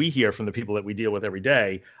terms that we hear from the people that we deal with every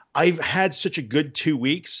day, I've had such a good 2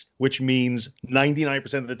 weeks, which means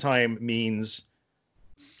 99% of the time means.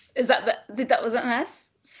 Is that that was an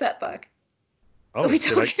S? Setback. Are Oh, we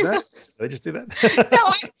did I do talking that? about? Did I just do No, that?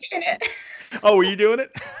 I'm doing it. Oh, were you doing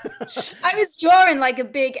it? I was drawing like a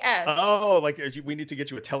big S. Oh, like we need to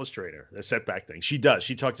get you a telestrator, a setback thing. She does.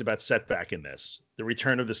 She talks about setback in this, the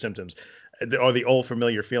return of the symptoms, or the old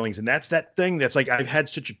familiar feelings. And that's that thing that's like, I've had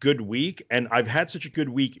such a good week, and I've had such a good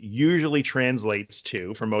week usually translates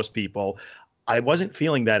to, for most people, I wasn't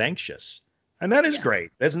feeling that anxious. And that is Yeah.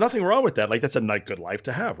 great. There's nothing wrong with that. Like, that's a nice, good life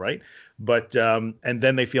to have, right? But, and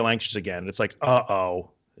then they feel anxious again. It's like,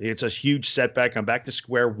 uh-oh, it's a huge setback. I'm back to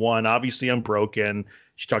square one. Obviously, I'm broken.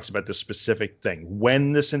 She talks about this specific thing.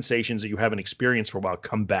 When the sensations that you haven't experienced for a while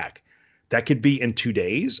come back, that could be in 2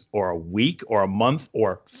 days or a week or a month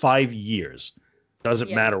or 5 years. Doesn't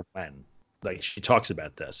Yeah. matter when. Like, she talks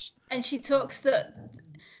about this. And she talks that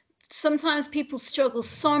sometimes people struggle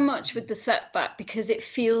so much with the setback because it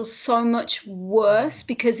feels so much worse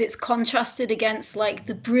because it's contrasted against like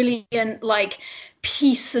the brilliant like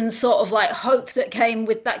peace and sort of like hope that came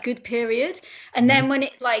with that good period, and Mhm. then when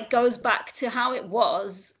it like goes back to how it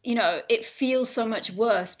was, it feels so much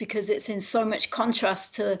worse because it's in so much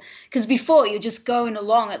contrast to, because before you're just going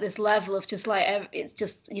along at this level of just like it's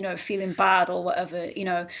just feeling bad or whatever, and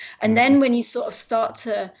Mhm. then when you sort of start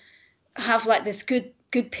to have like this good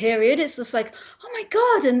good period, it's just like, oh my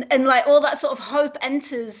God. And like all that sort of hope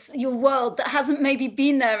enters your world that hasn't maybe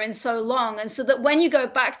been there in so long. And so that when you go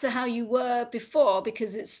back to how you were before,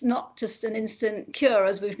 because it's not just an instant cure,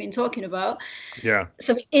 as we've been talking about, Yeah.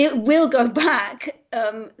 so it will go back,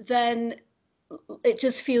 then it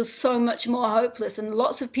just feels so much more hopeless. And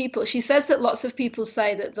lots of people, she says that lots of people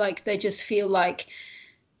say that like they just feel like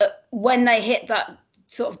when they hit that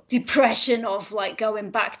sort of depression of like going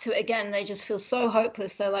back to it again, they just feel so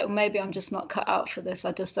hopeless. They're like, well, maybe I'm just not cut out for this.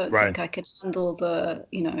 I just don't Right. think I can handle the,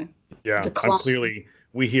 Yeah. the climb.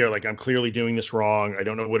 We hear like, I'm clearly doing this wrong. I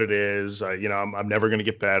don't know what it is. I'm never going to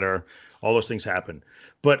get better. All those things happen.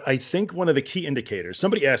 But I think one of the key indicators,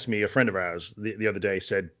 somebody asked me, a friend of ours the other day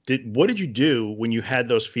said, what did you do when you had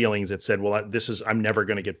those feelings that said, well, I'm never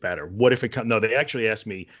going to get better? What if it comes? No, they actually asked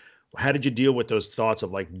me, how did you deal with those thoughts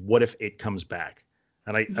of like, what if it comes back?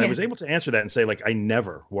 And I Yeah. was able to answer that and say, like, I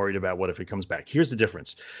never worried about what if it comes back. Here's the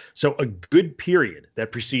difference. So a good period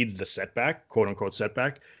that precedes the setback, quote unquote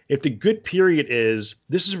setback, if the good period is,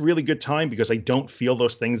 this is a really good time because I don't feel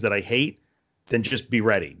those things that I hate, then just be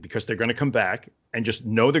ready because they're going to come back, and just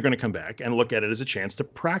know they're going to come back and look at it as a chance to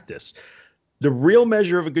practice. The real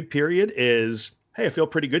measure of a good period is, hey, I feel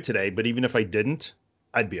pretty good today, but even if I didn't,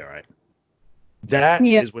 I'd be all right. That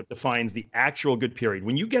Yeah. is what defines the actual good period.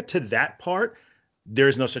 When you get to that part,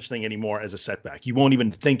 there's no such thing anymore as a setback. You won't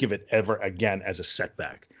even think of it ever again as a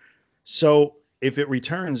setback. So if it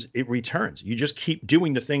returns, it returns. You just keep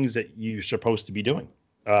doing the things that you're supposed to be doing.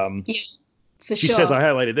 Um, Yeah, for she says, sure. I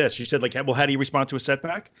highlighted this. She said, like, well, how do you respond to a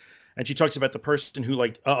setback? And she talks about the person who,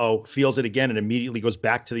 like, feels it again and immediately goes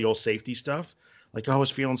back to the old safety stuff. Like, oh, I was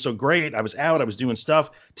feeling so great. I was out. I was doing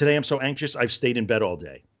stuff. Today, I'm so anxious. I've stayed in bed all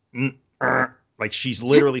day. Like, she's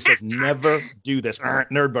literally says, never do this.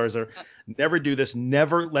 Nerd buzzer. Never do this.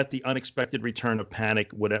 Never let the unexpected return of panic,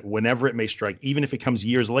 whenever it may strike, even if it comes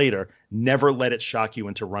years later, never let it shock you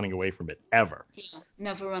into running away from it, ever. Yeah,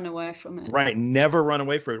 never run away from it. Right. Never run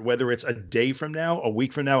away from it, whether it's a day from now, a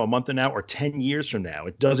week from now, a month from now, or 10 years from now.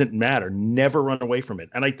 It doesn't matter. Never run away from it.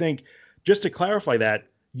 And I think just to clarify that,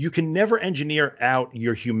 you can never engineer out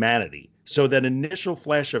your humanity. So that initial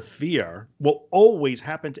flash of fear will always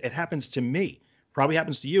happen. It happens to me, probably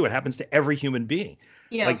happens to you. It happens to every human being.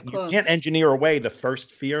 Yeah, Like, of you can't course. engineer away the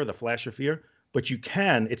first fear, the flash of fear, but you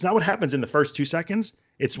can. It's not what happens in the first 2 seconds.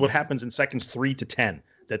 It's what happens in seconds 3 to 10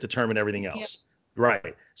 that determine everything Yeah. else.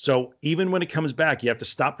 Right. So even when it comes back, you have to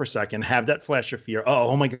stop for a second, have that flash of fear.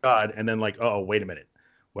 Oh my God. And then like, oh, wait a minute.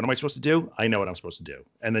 What am I supposed to do? I know what I'm supposed to do.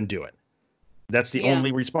 And then do it. That's the Yeah.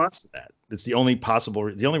 only response to that. It's the only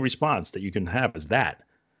response that you can have is that.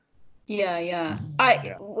 Yeah, yeah.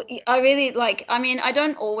 Yeah. I really like, I mean, I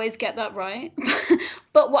don't always get that right.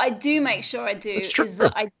 But what I do make sure I That's do true. is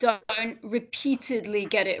that I don't repeatedly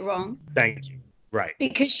get it wrong. Thank you. Right.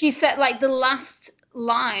 Because she said like the last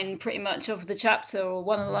line pretty much of the chapter, or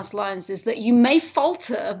one of the last lines, is that you may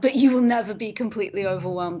falter but you will never be completely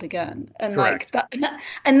overwhelmed again. And like Correct. that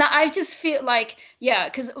I just feel like, yeah,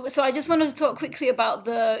 because so I just wanted to talk quickly about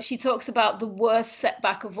she talks about the worst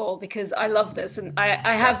setback of all, because I love this and I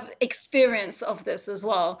Yeah. have experience of this as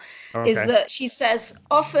well. Is Okay. that she says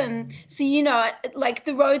often, so like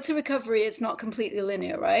the road to recovery is not completely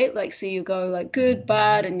linear, right? Like, so you go like good,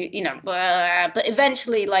 bad, and blah, but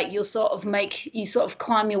eventually like you sort of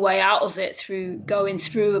climb your way out of it through going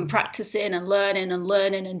through and practicing and learning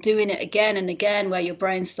and doing it again and again, where your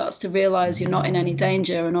brain starts to realize you're not in any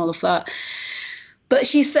danger and all of that. But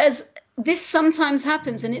she says this sometimes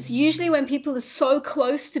happens, and it's usually when people are so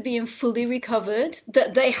close to being fully recovered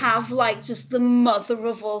that they have like just the mother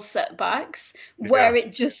of all setbacks, Yeah. where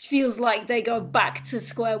it just feels like they go back to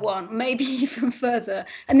square one, maybe even further.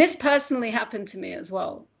 And this personally happened to me as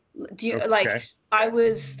well. Do you like Okay. I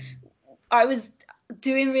was I was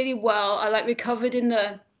doing really well. I like recovered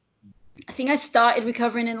I think I started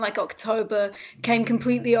recovering in like October, came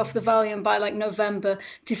completely off the Valium by like November.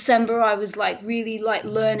 December, I was like really like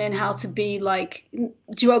learning how to be like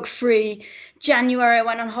drug free. January, I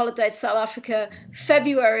went on holiday to South Africa.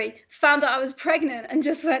 February, found out I was pregnant and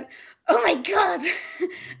just went, oh my God.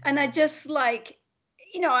 And I just like,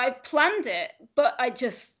 I planned it, but I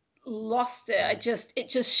just lost it. It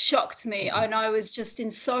just shocked me. And I was just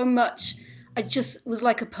in so much, I just was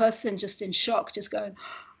like a person just in shock, just going,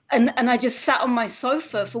 and I just sat on my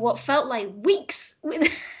sofa for what felt like weeks with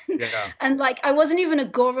Yeah. and like I wasn't even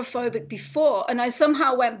agoraphobic before, and I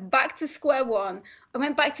somehow went back to square one. I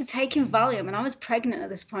went back to taking Valium, and I was pregnant at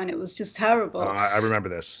this point. It was just terrible I remember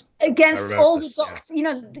this. I against remember all the this.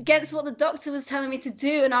 Yeah. doctor, against what the doctor was telling me to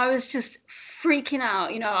do, and I was just freaking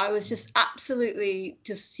out. I was just absolutely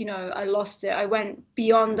just, I lost it. I went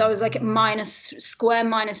beyond. I was like at square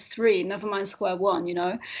 -3, never mind square one.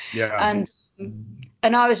 Yeah. And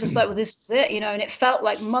and I was just like, well, this is it, and it felt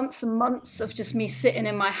like months and months of just me sitting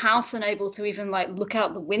in my house, unable to even like look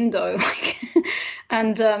out the window,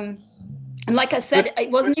 and and like I said, it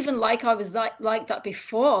wasn't even like I was like that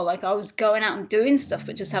before. Like I was going out and doing stuff,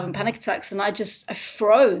 but just having panic attacks, and I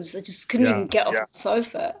froze. I just couldn't Yeah. even get off the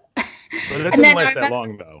sofa. But that And didn't then I last that remember,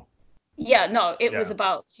 long though. yeah, no, it was Yeah.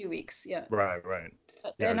 about 2 weeks. Yeah. Right. Right.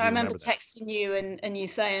 Yeah. I And I do remember remember that. texting you and you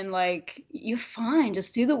saying like, "You're fine.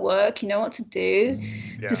 Just do the work. You know what to do.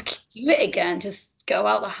 Yeah. Just do it again. Just go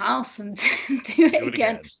out the house and do it Do it again."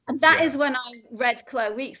 again. And that Yeah. is when I read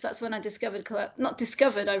Claire Weeks. That's when I discovered Claire. Not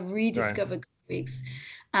discovered. I Right. rediscovered Claire Weeks,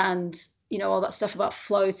 and all that stuff about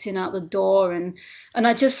floating out the door, and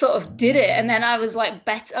I just sort of did it. And then I was like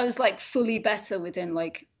better. I was like fully better within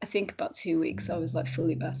like I think about 2 weeks. I was like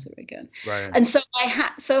fully better again. Right. And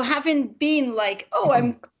so having been like, oh, I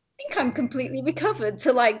think I'm completely recovered,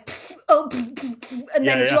 to like, oh, and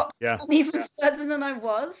Yeah. then Yeah. drop Yeah. down even further than I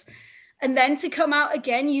was, and then to come out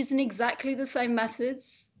again using exactly the same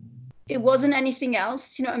methods. It wasn't anything else.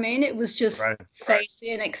 Do you know what I mean? It was just Right.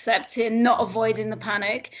 facing, accepting, not avoiding the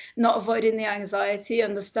panic, not avoiding the anxiety,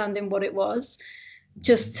 understanding what it was,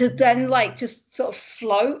 just to then like just sort of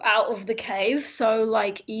float out of the cave so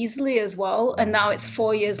like easily as well. And now it's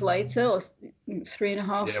 4 years later, or three and a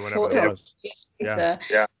half, Yeah. Whenever it was. years Yeah. later,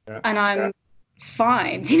 Yeah. and I'm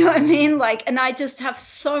fine. Do you know what I mean? Like, and I just have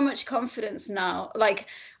so much confidence now. Like,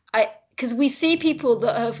 because we see people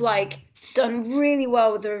that have like done really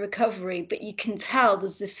well with their recovery, but you can tell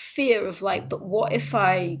there's this fear of like, but what if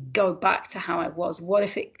I go back to how I was? What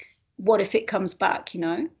if it comes back?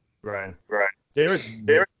 Right. Right. There's.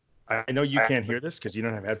 I know you can't hear this because you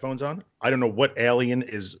don't have headphones on. I don't know what alien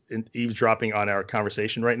is eavesdropping on our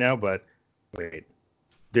conversation right now, but wait.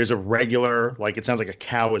 There's a regular, like it sounds like a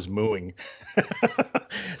cow is mooing.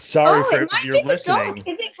 Sorry It if might you're be the listening. dog.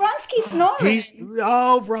 Is it Vronsky snoring?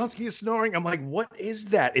 Vronsky is snoring. I'm like, what is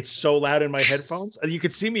that? It's so loud in my headphones. And you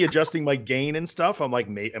could see me adjusting my gain and stuff. I'm like,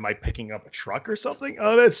 mate, am I picking up a truck or something?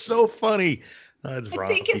 Oh, that's so funny. It's I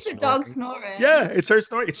think it's the dog snoring. Yeah, it's her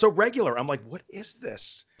snoring. It's so regular. I'm like, what is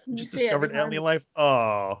this? Can you Just see discovered everyone? alien life.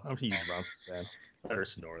 Oh, I'm a huge Vronsky fan. Let her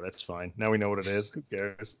snore. That's fine. Now we know what it is. Who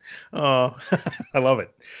cares? Oh, I love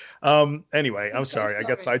it. Anyway, I'm so sorry. I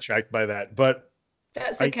got sorry. sidetracked by that. But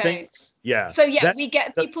That's I okay. think, yeah. So yeah, that- we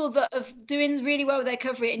get that- people that are doing really well with their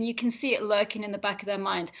recovery, and you can see it lurking in the back of their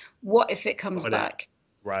mind. What if it comes What if? back?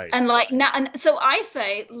 Right. And like now, and so I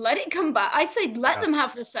say, let it come back. I say, let them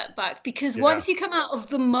have the setback, because Yeah. once you come out of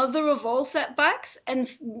the mother of all setbacks, and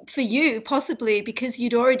for you, possibly because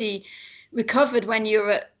you'd already recovered when you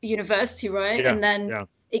were at university, right? Yeah, And then yeah.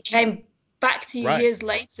 it came back to you Right. years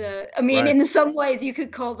later. I mean, Right. in some ways, you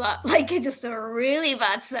could call that like just a really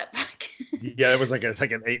bad setback. Yeah, it was like an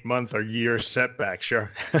 8-month or year setback, sure.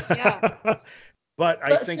 Yeah. But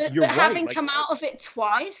I think you're but right. having like, come out of it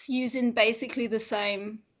twice using basically the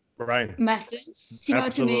same right. methods, do you know what I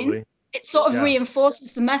Absolutely. mean? It sort of Yeah.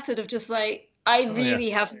 reinforces the method of just like, I Oh,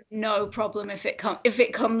 really have no problem if it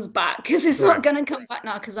comes back, because it's Right. not going to come back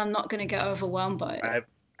now, because I'm not going to get overwhelmed by it. I have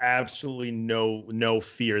absolutely no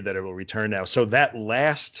fear that it will return now. So that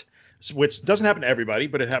last, which doesn't happen to everybody,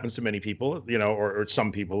 but it happens to many people, or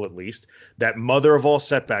some people at least, that mother of all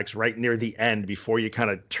setbacks right near the end before you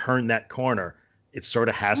kind of turn that corner, it sort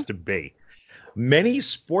of has to be. Many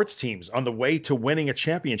sports teams on the way to winning a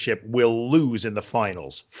championship will lose in the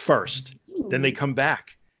finals first. Then they come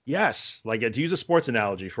back. Yes, like to use a sports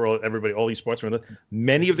analogy for everybody, all these sportsmen,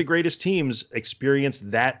 many of the greatest teams experienced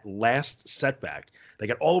that last setback. They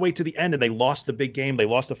got all the way to the end and they lost the big game. They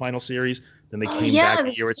lost the final series. Then they came yeah, back I a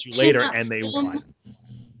was year or two watching later that and they film. won.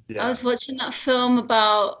 Yeah. I was watching that film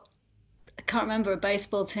about, I can't remember, a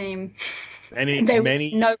baseball team. Many, They were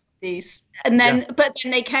many. nobodies. And then, but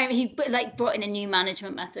then they came, he like brought in a new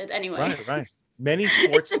management method anyway. Right. Many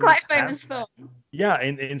sports It's a quite teams have- famous film. Yeah,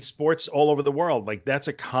 in sports all over the world, like that's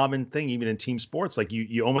a common thing, even in team sports. Like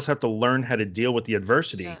you almost have to learn how to deal with the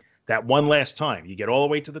adversity. Yeah. That one last time, you get all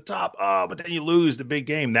the way to the top, but then you lose the big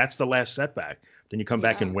game. That's the last setback. Then you come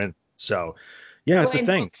back and win. So, yeah, it's a in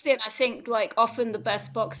thing. boxing, I think like often the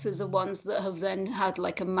best boxers are ones that have then had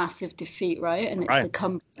like a massive defeat, right? And it's the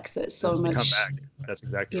comeback that's so It's the much. comeback. That's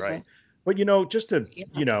exactly right. But just to,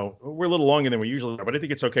 Yeah. we're a little longer than we usually are, but I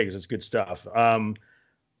think it's okay because it's good stuff.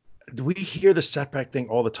 We hear the setback thing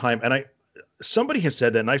all the time, and somebody has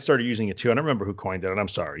said that, and I started using it too. I don't remember who coined it, and I'm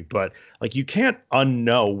sorry, but like you can't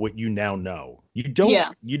unknow what you now know.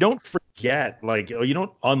 Yeah. You don't forget, like, or you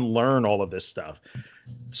don't unlearn all of this stuff.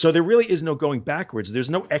 So there really is no going backwards. There's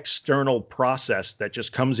no external process that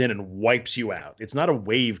just comes in and wipes you out. It's not a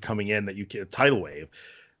wave coming in that you can, a tidal wave.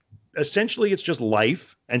 Essentially, it's just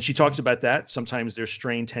life. And she talks about that. Sometimes there's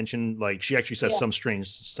strain, tension. Like she actually says Yeah. some strain,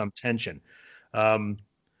 some tension. Um,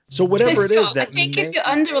 so whatever it Sure. is I that think if may you're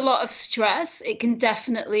under a lot of stress, it can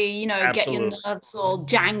definitely, get your absolutely, nerves all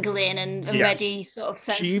jangling and yes. ready, sort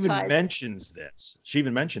of She even sensitized. mentions this. She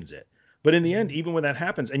even mentions it. But in the end, even when that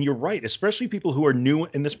happens, and you're right, especially people who are new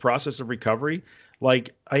in this process of recovery,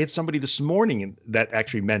 like I had somebody this morning that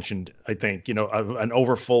actually mentioned, I think, an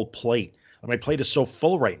overfull plate. My plate is so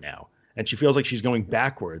full right now. And she feels like she's going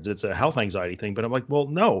backwards. It's a health anxiety thing. But I'm like, well,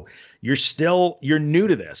 no, you're new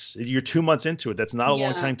to this. You're 2 months into it. That's not a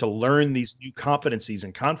long Yeah. time to learn these new competencies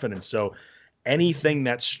and confidence. So anything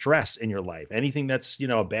that's stress in your life, anything that's,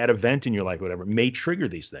 a bad event in your life, whatever, may trigger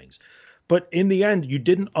these things. But in the end, you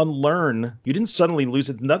didn't unlearn, you didn't suddenly lose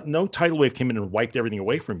it. No tidal wave came in and wiped everything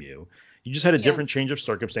away from you. You just had a Yeah. different change of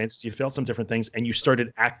circumstances. You felt some different things and you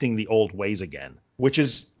started acting the old ways again, which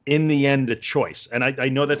is in the end a choice. And I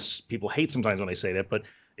know that's people hate sometimes when I say that, but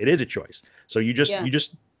it is a choice. So Yeah.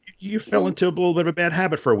 you fell Well, into a little bit of a bad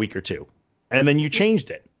habit for a week or two and then you changed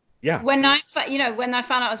it. Yeah. when I found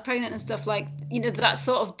out I was pregnant and stuff, like, that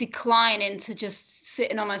sort of decline into just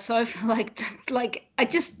sitting on my sofa, like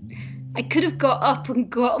I could have got up and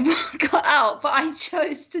got out, but I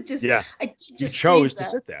chose to Yeah. I did You just squeeze chose to there.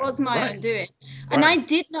 sit It there. was my own Right. doing. Right.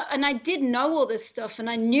 And I did know all this stuff, and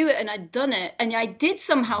I knew it, and I'd done it, and I did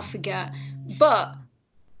somehow forget. But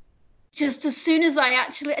just as soon as I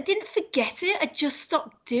didn't forget it, I just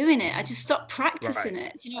stopped doing it. I just stopped Right. practicing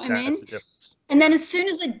it. Do you know what I That's mean? the difference. And then as soon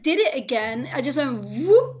as I did it again, I just went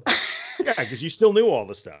whoop. Yeah, because you still knew all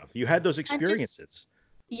the stuff. You had those I just, experiences.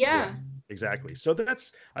 Yeah, yeah, exactly. So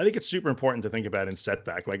I think it's super important to think about in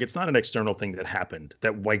setback. Like it's not an external thing that happened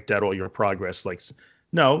that wiped out all your progress. Like,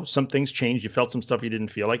 no, some things changed. You felt some stuff you didn't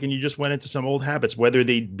feel like, and you just went into some old habits, whether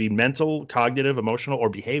they be mental, cognitive, emotional, or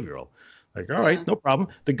behavioral. Like, all yeah, right, no problem.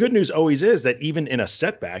 The good news always is that even in a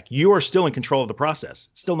setback, you are still in control of the process.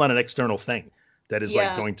 It's still not an external thing that is like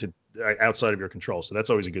yeah. going to outside of your control. So that's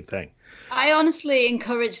always a good thing. I honestly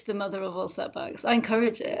encourage the mother of all setbacks. I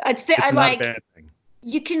encourage it. I'd say I It's not a like bad thing.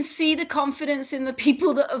 you can see the confidence in the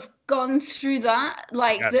people that have gone through that.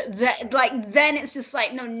 Like Yes. like then it's just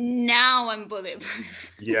like, no, now I'm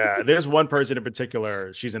bulletproof. Yeah, there's one person in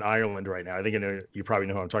particular. She's in Ireland right now. I think you probably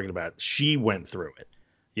know who I'm talking about. She went through it.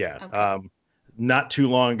 Yeah, Okay. not too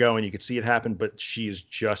long ago, and you could see it happen. But she is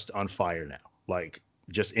just on fire now. Like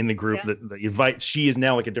just in the group Yeah. that the invite. She is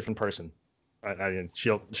now like a different person.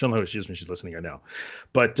 She'll know who she is when she's listening. I know.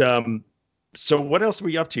 But so what else are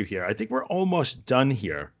we up to here? I think we're almost done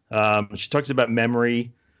here. She talks about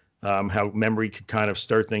memory, how memory could kind of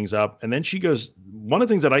stir things up. And then she goes, one of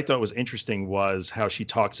the things that I thought was interesting was how she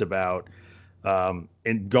talks about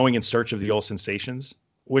and going in search of the old sensations,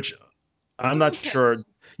 which I'm not Okay. sure.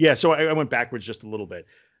 Yeah, so I went backwards just a little bit,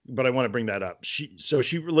 but I want to bring that up. She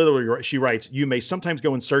literally she writes, "You may sometimes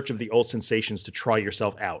go in search of the old sensations to try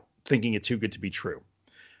yourself out, thinking it too good to be true."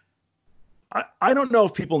 I don't know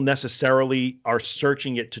if people necessarily are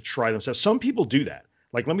searching it to try themselves. Some people do that.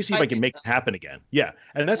 Like, let me see if I I can do make it that. happen again. Yeah.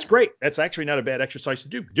 And that's Yeah. great. That's actually not a bad exercise to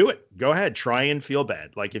do. Do it. Go ahead. Try and feel bad,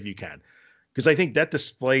 like if you can. Because I think that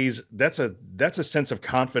displays that's a sense of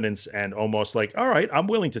confidence and almost like, all right, I'm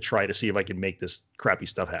willing to try to see if I can make this crappy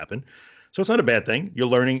stuff happen. So it's not a bad thing. You're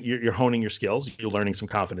learning, you're honing your skills, you're learning some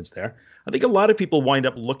confidence there. I think a lot of people wind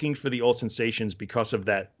up looking for the old sensations because of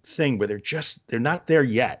that thing where they're not there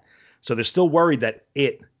yet. So they're still worried that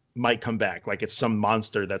it might come back, like it's some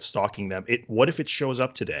monster that's stalking them. What if it shows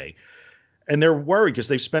up today? And they're worried because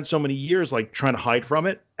they've spent so many years like trying to hide from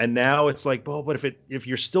it. And now it's like, well, but if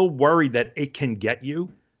you're still worried that it can get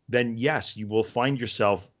you, then yes, you will find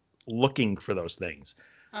yourself looking for those things.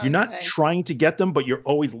 You're not Okay. trying to get them, but you're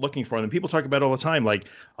always looking for them. People talk about it all the time. Like,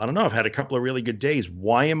 I don't know, I've had a couple of really good days.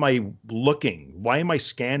 Why am I looking? Why am I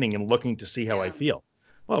scanning and looking to see how I Yeah. feel?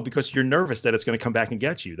 Well, because you're nervous that it's going to come back and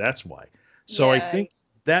get you. That's why. So I Yeah. think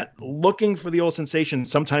that looking for the old sensation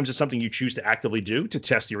sometimes is something you choose to actively do to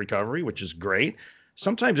test your recovery, which is great.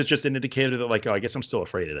 Sometimes it's just an indicator that, like, oh, I guess I'm still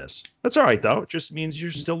afraid of this. That's all right, though. It just means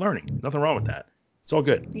you're still learning. Nothing wrong with that. It's all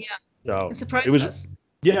good. Yeah. So It's a it was, process.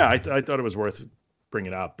 yeah, I thought it was worth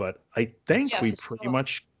bringing up, but I think Yeah, we for pretty sure.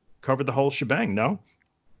 much covered the whole shebang. No?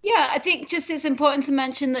 Yeah, I think just it's important to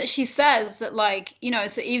mention that she says that, like,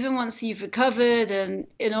 so even once you've recovered and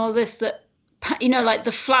all this, that like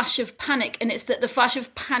the flash of panic, and it's that the flash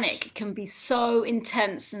of panic can be so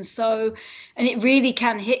intense and it really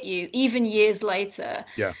can hit you even years later.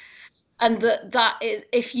 Yeah. And that is,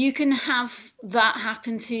 if you can have that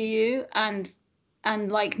happen to you and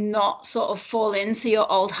like not sort of fall into your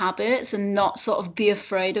old habits and not sort of be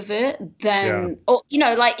afraid of it, Yeah. then, or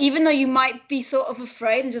like, even though you might be sort of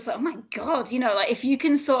afraid and just like, oh my God, like if you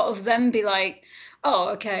can sort of then be like, oh,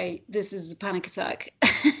 okay, this is a panic attack,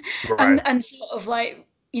 Right. and sort of like,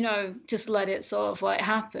 just let it sort of like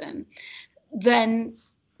happen, then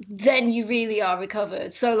you really are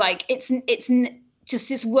recovered. So like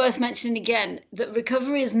just it's worth mentioning again that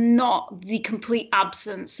recovery is not the complete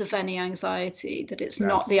absence of any anxiety, that it's Yeah.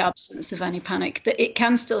 not the absence of any panic, that it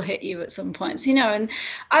can still hit you at some points, and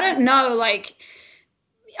I don't know, like,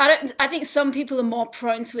 I think some people are more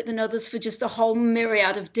prone to it than others for just a whole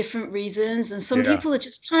myriad of different reasons. And some Yeah. people are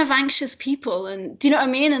just kind of anxious people. And do you know what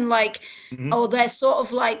I mean? And like, Hmm. oh, they're sort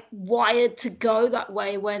of like wired to go that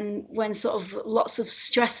way when sort of lots of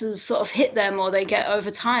stresses sort of hit them, or they get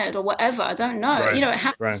overtired or whatever. I don't know. Right. It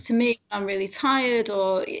happens Right. to me when I'm really tired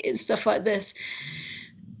or stuff like this.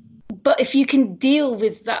 But if you can deal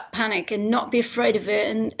with that panic and not be afraid of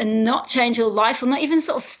it, and not change your life or not even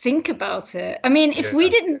sort of think about it. I mean, if we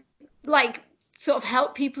Yeah. didn't like sort of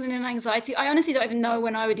help people in an anxiety, I honestly don't even know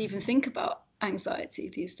when I would even think about anxiety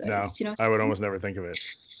these days. No, Do you know what I I would mean? almost never think of it.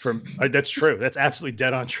 That's true. That's absolutely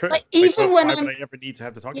dead on true. Like, Like, even when why would I'm, I ever need to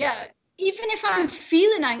have to talk about yeah, it? even if I'm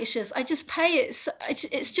feeling anxious, I just pay it.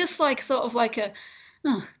 It's just like sort of like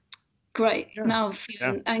oh, great. Yeah. Now I'm Yeah.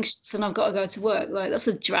 feeling anxious and I've got to go to work. Like, that's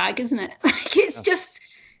a drag, isn't it? Like, Yeah.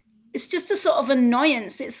 it's just a sort of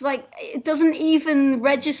annoyance. It's like it doesn't even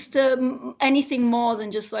register anything more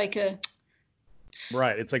than just like a.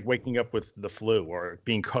 Right. It's like waking up with the flu or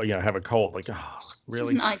being cold, have a cold. Like, oh, This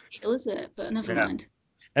really? isn't ideal, is it? But never Yeah. mind.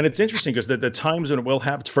 And it's interesting because the times when it will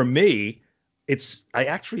happen for me, I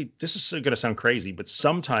actually, this is going to sound crazy, but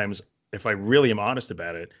sometimes if I really am honest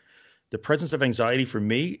about it, the presence of anxiety for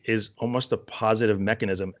me is almost a positive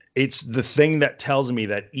mechanism. It's the thing that tells me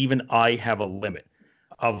that even I have a limit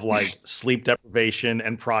of like sleep deprivation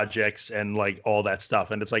and projects and like all that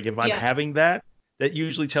stuff. And it's like if I'm Yeah, having that, that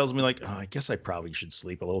usually tells me like, oh, I guess I probably should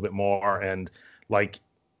sleep a little bit more. And like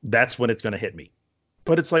that's when it's going to hit me.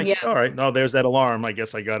 But it's like, yeah. all right, no, there's that alarm. I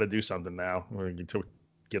guess I got to do something now or to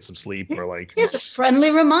get some sleep or like, Here's a friendly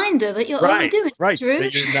reminder that you're right, overdoing it, right. Drew.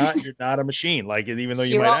 That you're not a machine. Like even though It's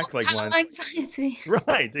you your might own act like pet one. anxiety.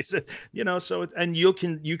 Right. They said, so, and you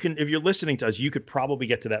can, if you're listening to us, you could probably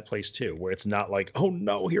get to that place too, where it's not like, oh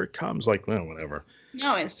no, here it comes. Like, well, whatever.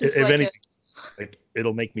 No, it's just If like a. anything, like,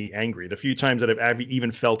 it'll make me angry. The few times that I've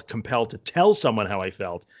even felt compelled to tell someone how I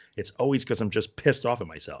felt, it's always because I'm just pissed off at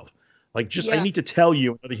myself. Like, just, I Yeah. need to tell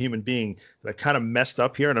you, another human being, that I kind of messed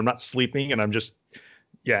up here and I'm not sleeping and I'm just,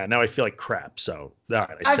 yeah, now I feel like crap. So, all right,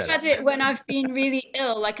 I I've said it. had it when I've been really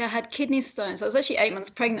ill. Like, I had kidney stones. I was actually 8 months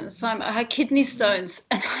pregnant at the time. I had kidney stones,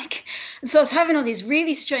 and like, so I was having all these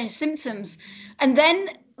really strange symptoms. And then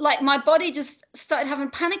like my body just started having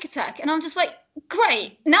a panic attack, and I'm just like,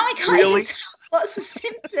 great. Now I can't even Really? tell what's the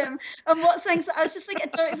symptom and what's anxiety. I was just like, I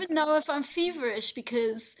don't even know if I'm feverish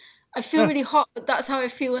because I feel Huh. really hot, but that's how I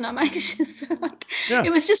feel when I'm anxious. So like, Yeah. it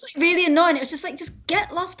was just like really annoying. It was just like, just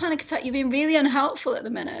get lost, panic attack. You're being really unhelpful at the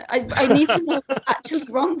minute. I need to know what's actually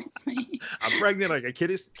wrong with me. I'm pregnant. I got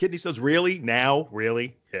kidney stones. Really? Now?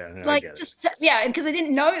 Really? Yeah, I Like, get it. just yeah, and because I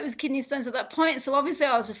didn't know it was kidney stones at that point, so obviously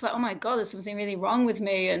I was just like, oh my God, there's something really wrong with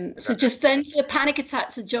me. And so just then for the panic attack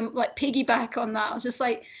to jump like piggyback on that, I was just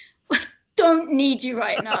like, I don't need you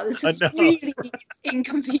right now. This I is know. really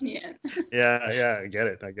inconvenient. Yeah, yeah, I get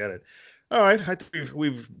it. I get it. All right, I think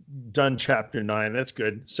we've done chapter 9. That's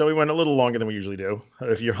good. So we went a little longer than we usually do.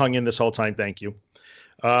 If you hung in this whole time, thank you.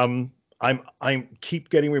 Um, I'm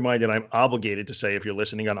keep getting reminded I'm obligated to say if you're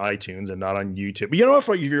listening on iTunes and not on YouTube. But you know, if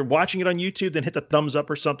you're watching it on YouTube, then hit the thumbs up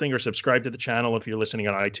or something, or subscribe to the channel. If you're listening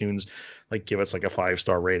on iTunes, like give us like a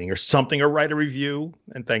 5-star rating or something, or write a review.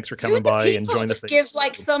 And thanks for Who are coming the by and people join the that thing. give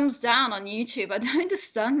like thumbs down on YouTube? I don't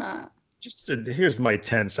understand that. Here's my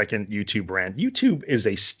 10-second YouTube rant. YouTube is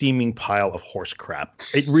a steaming pile of horse crap.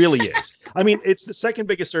 It really is. I mean, it's the second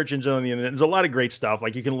biggest search engine on the internet. There's a lot of great stuff.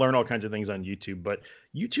 Like you can learn all kinds of things on YouTube, but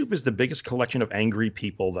YouTube is the biggest collection of angry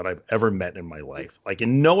people that I've ever met in my life. Like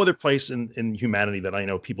in no other place in humanity that I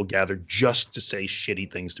know people gather just to say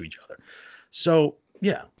shitty things to each other. So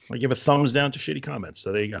yeah, I give a thumbs down to shitty comments.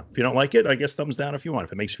 So there you go. If you don't like it, I guess thumbs down if you want,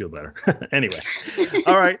 if it makes you feel better. Anyway,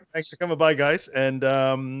 all right. Thanks for coming by, guys. And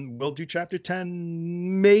we'll do chapter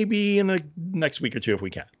 10 maybe in a next week or two if we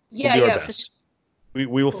can. Yeah, we'll do yeah, our for best. We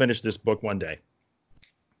will Cool. finish this book one day.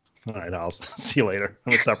 All right, I'll see you later.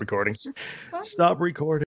 I'm gonna stop recording. Bye. Stop recording.